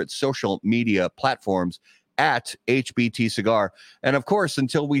favorite social media platforms at HBT Cigar. And of course,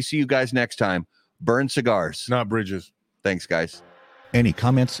 until we see you guys next time, Burn cigars, not bridges. Thanks, guys. Any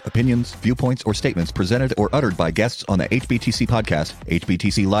comments, opinions, viewpoints, or statements presented or uttered by guests on the HBTC podcast,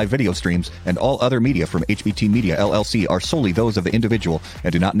 HBTC live video streams, and all other media from HBT Media LLC are solely those of the individual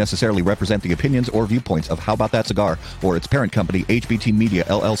and do not necessarily represent the opinions or viewpoints of How About That Cigar or its parent company, HBT Media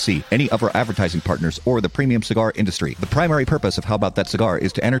LLC, any of our advertising partners, or the premium cigar industry. The primary purpose of How About That Cigar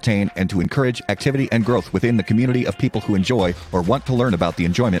is to entertain and to encourage activity and growth within the community of people who enjoy or want to learn about the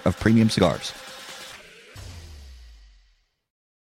enjoyment of premium cigars.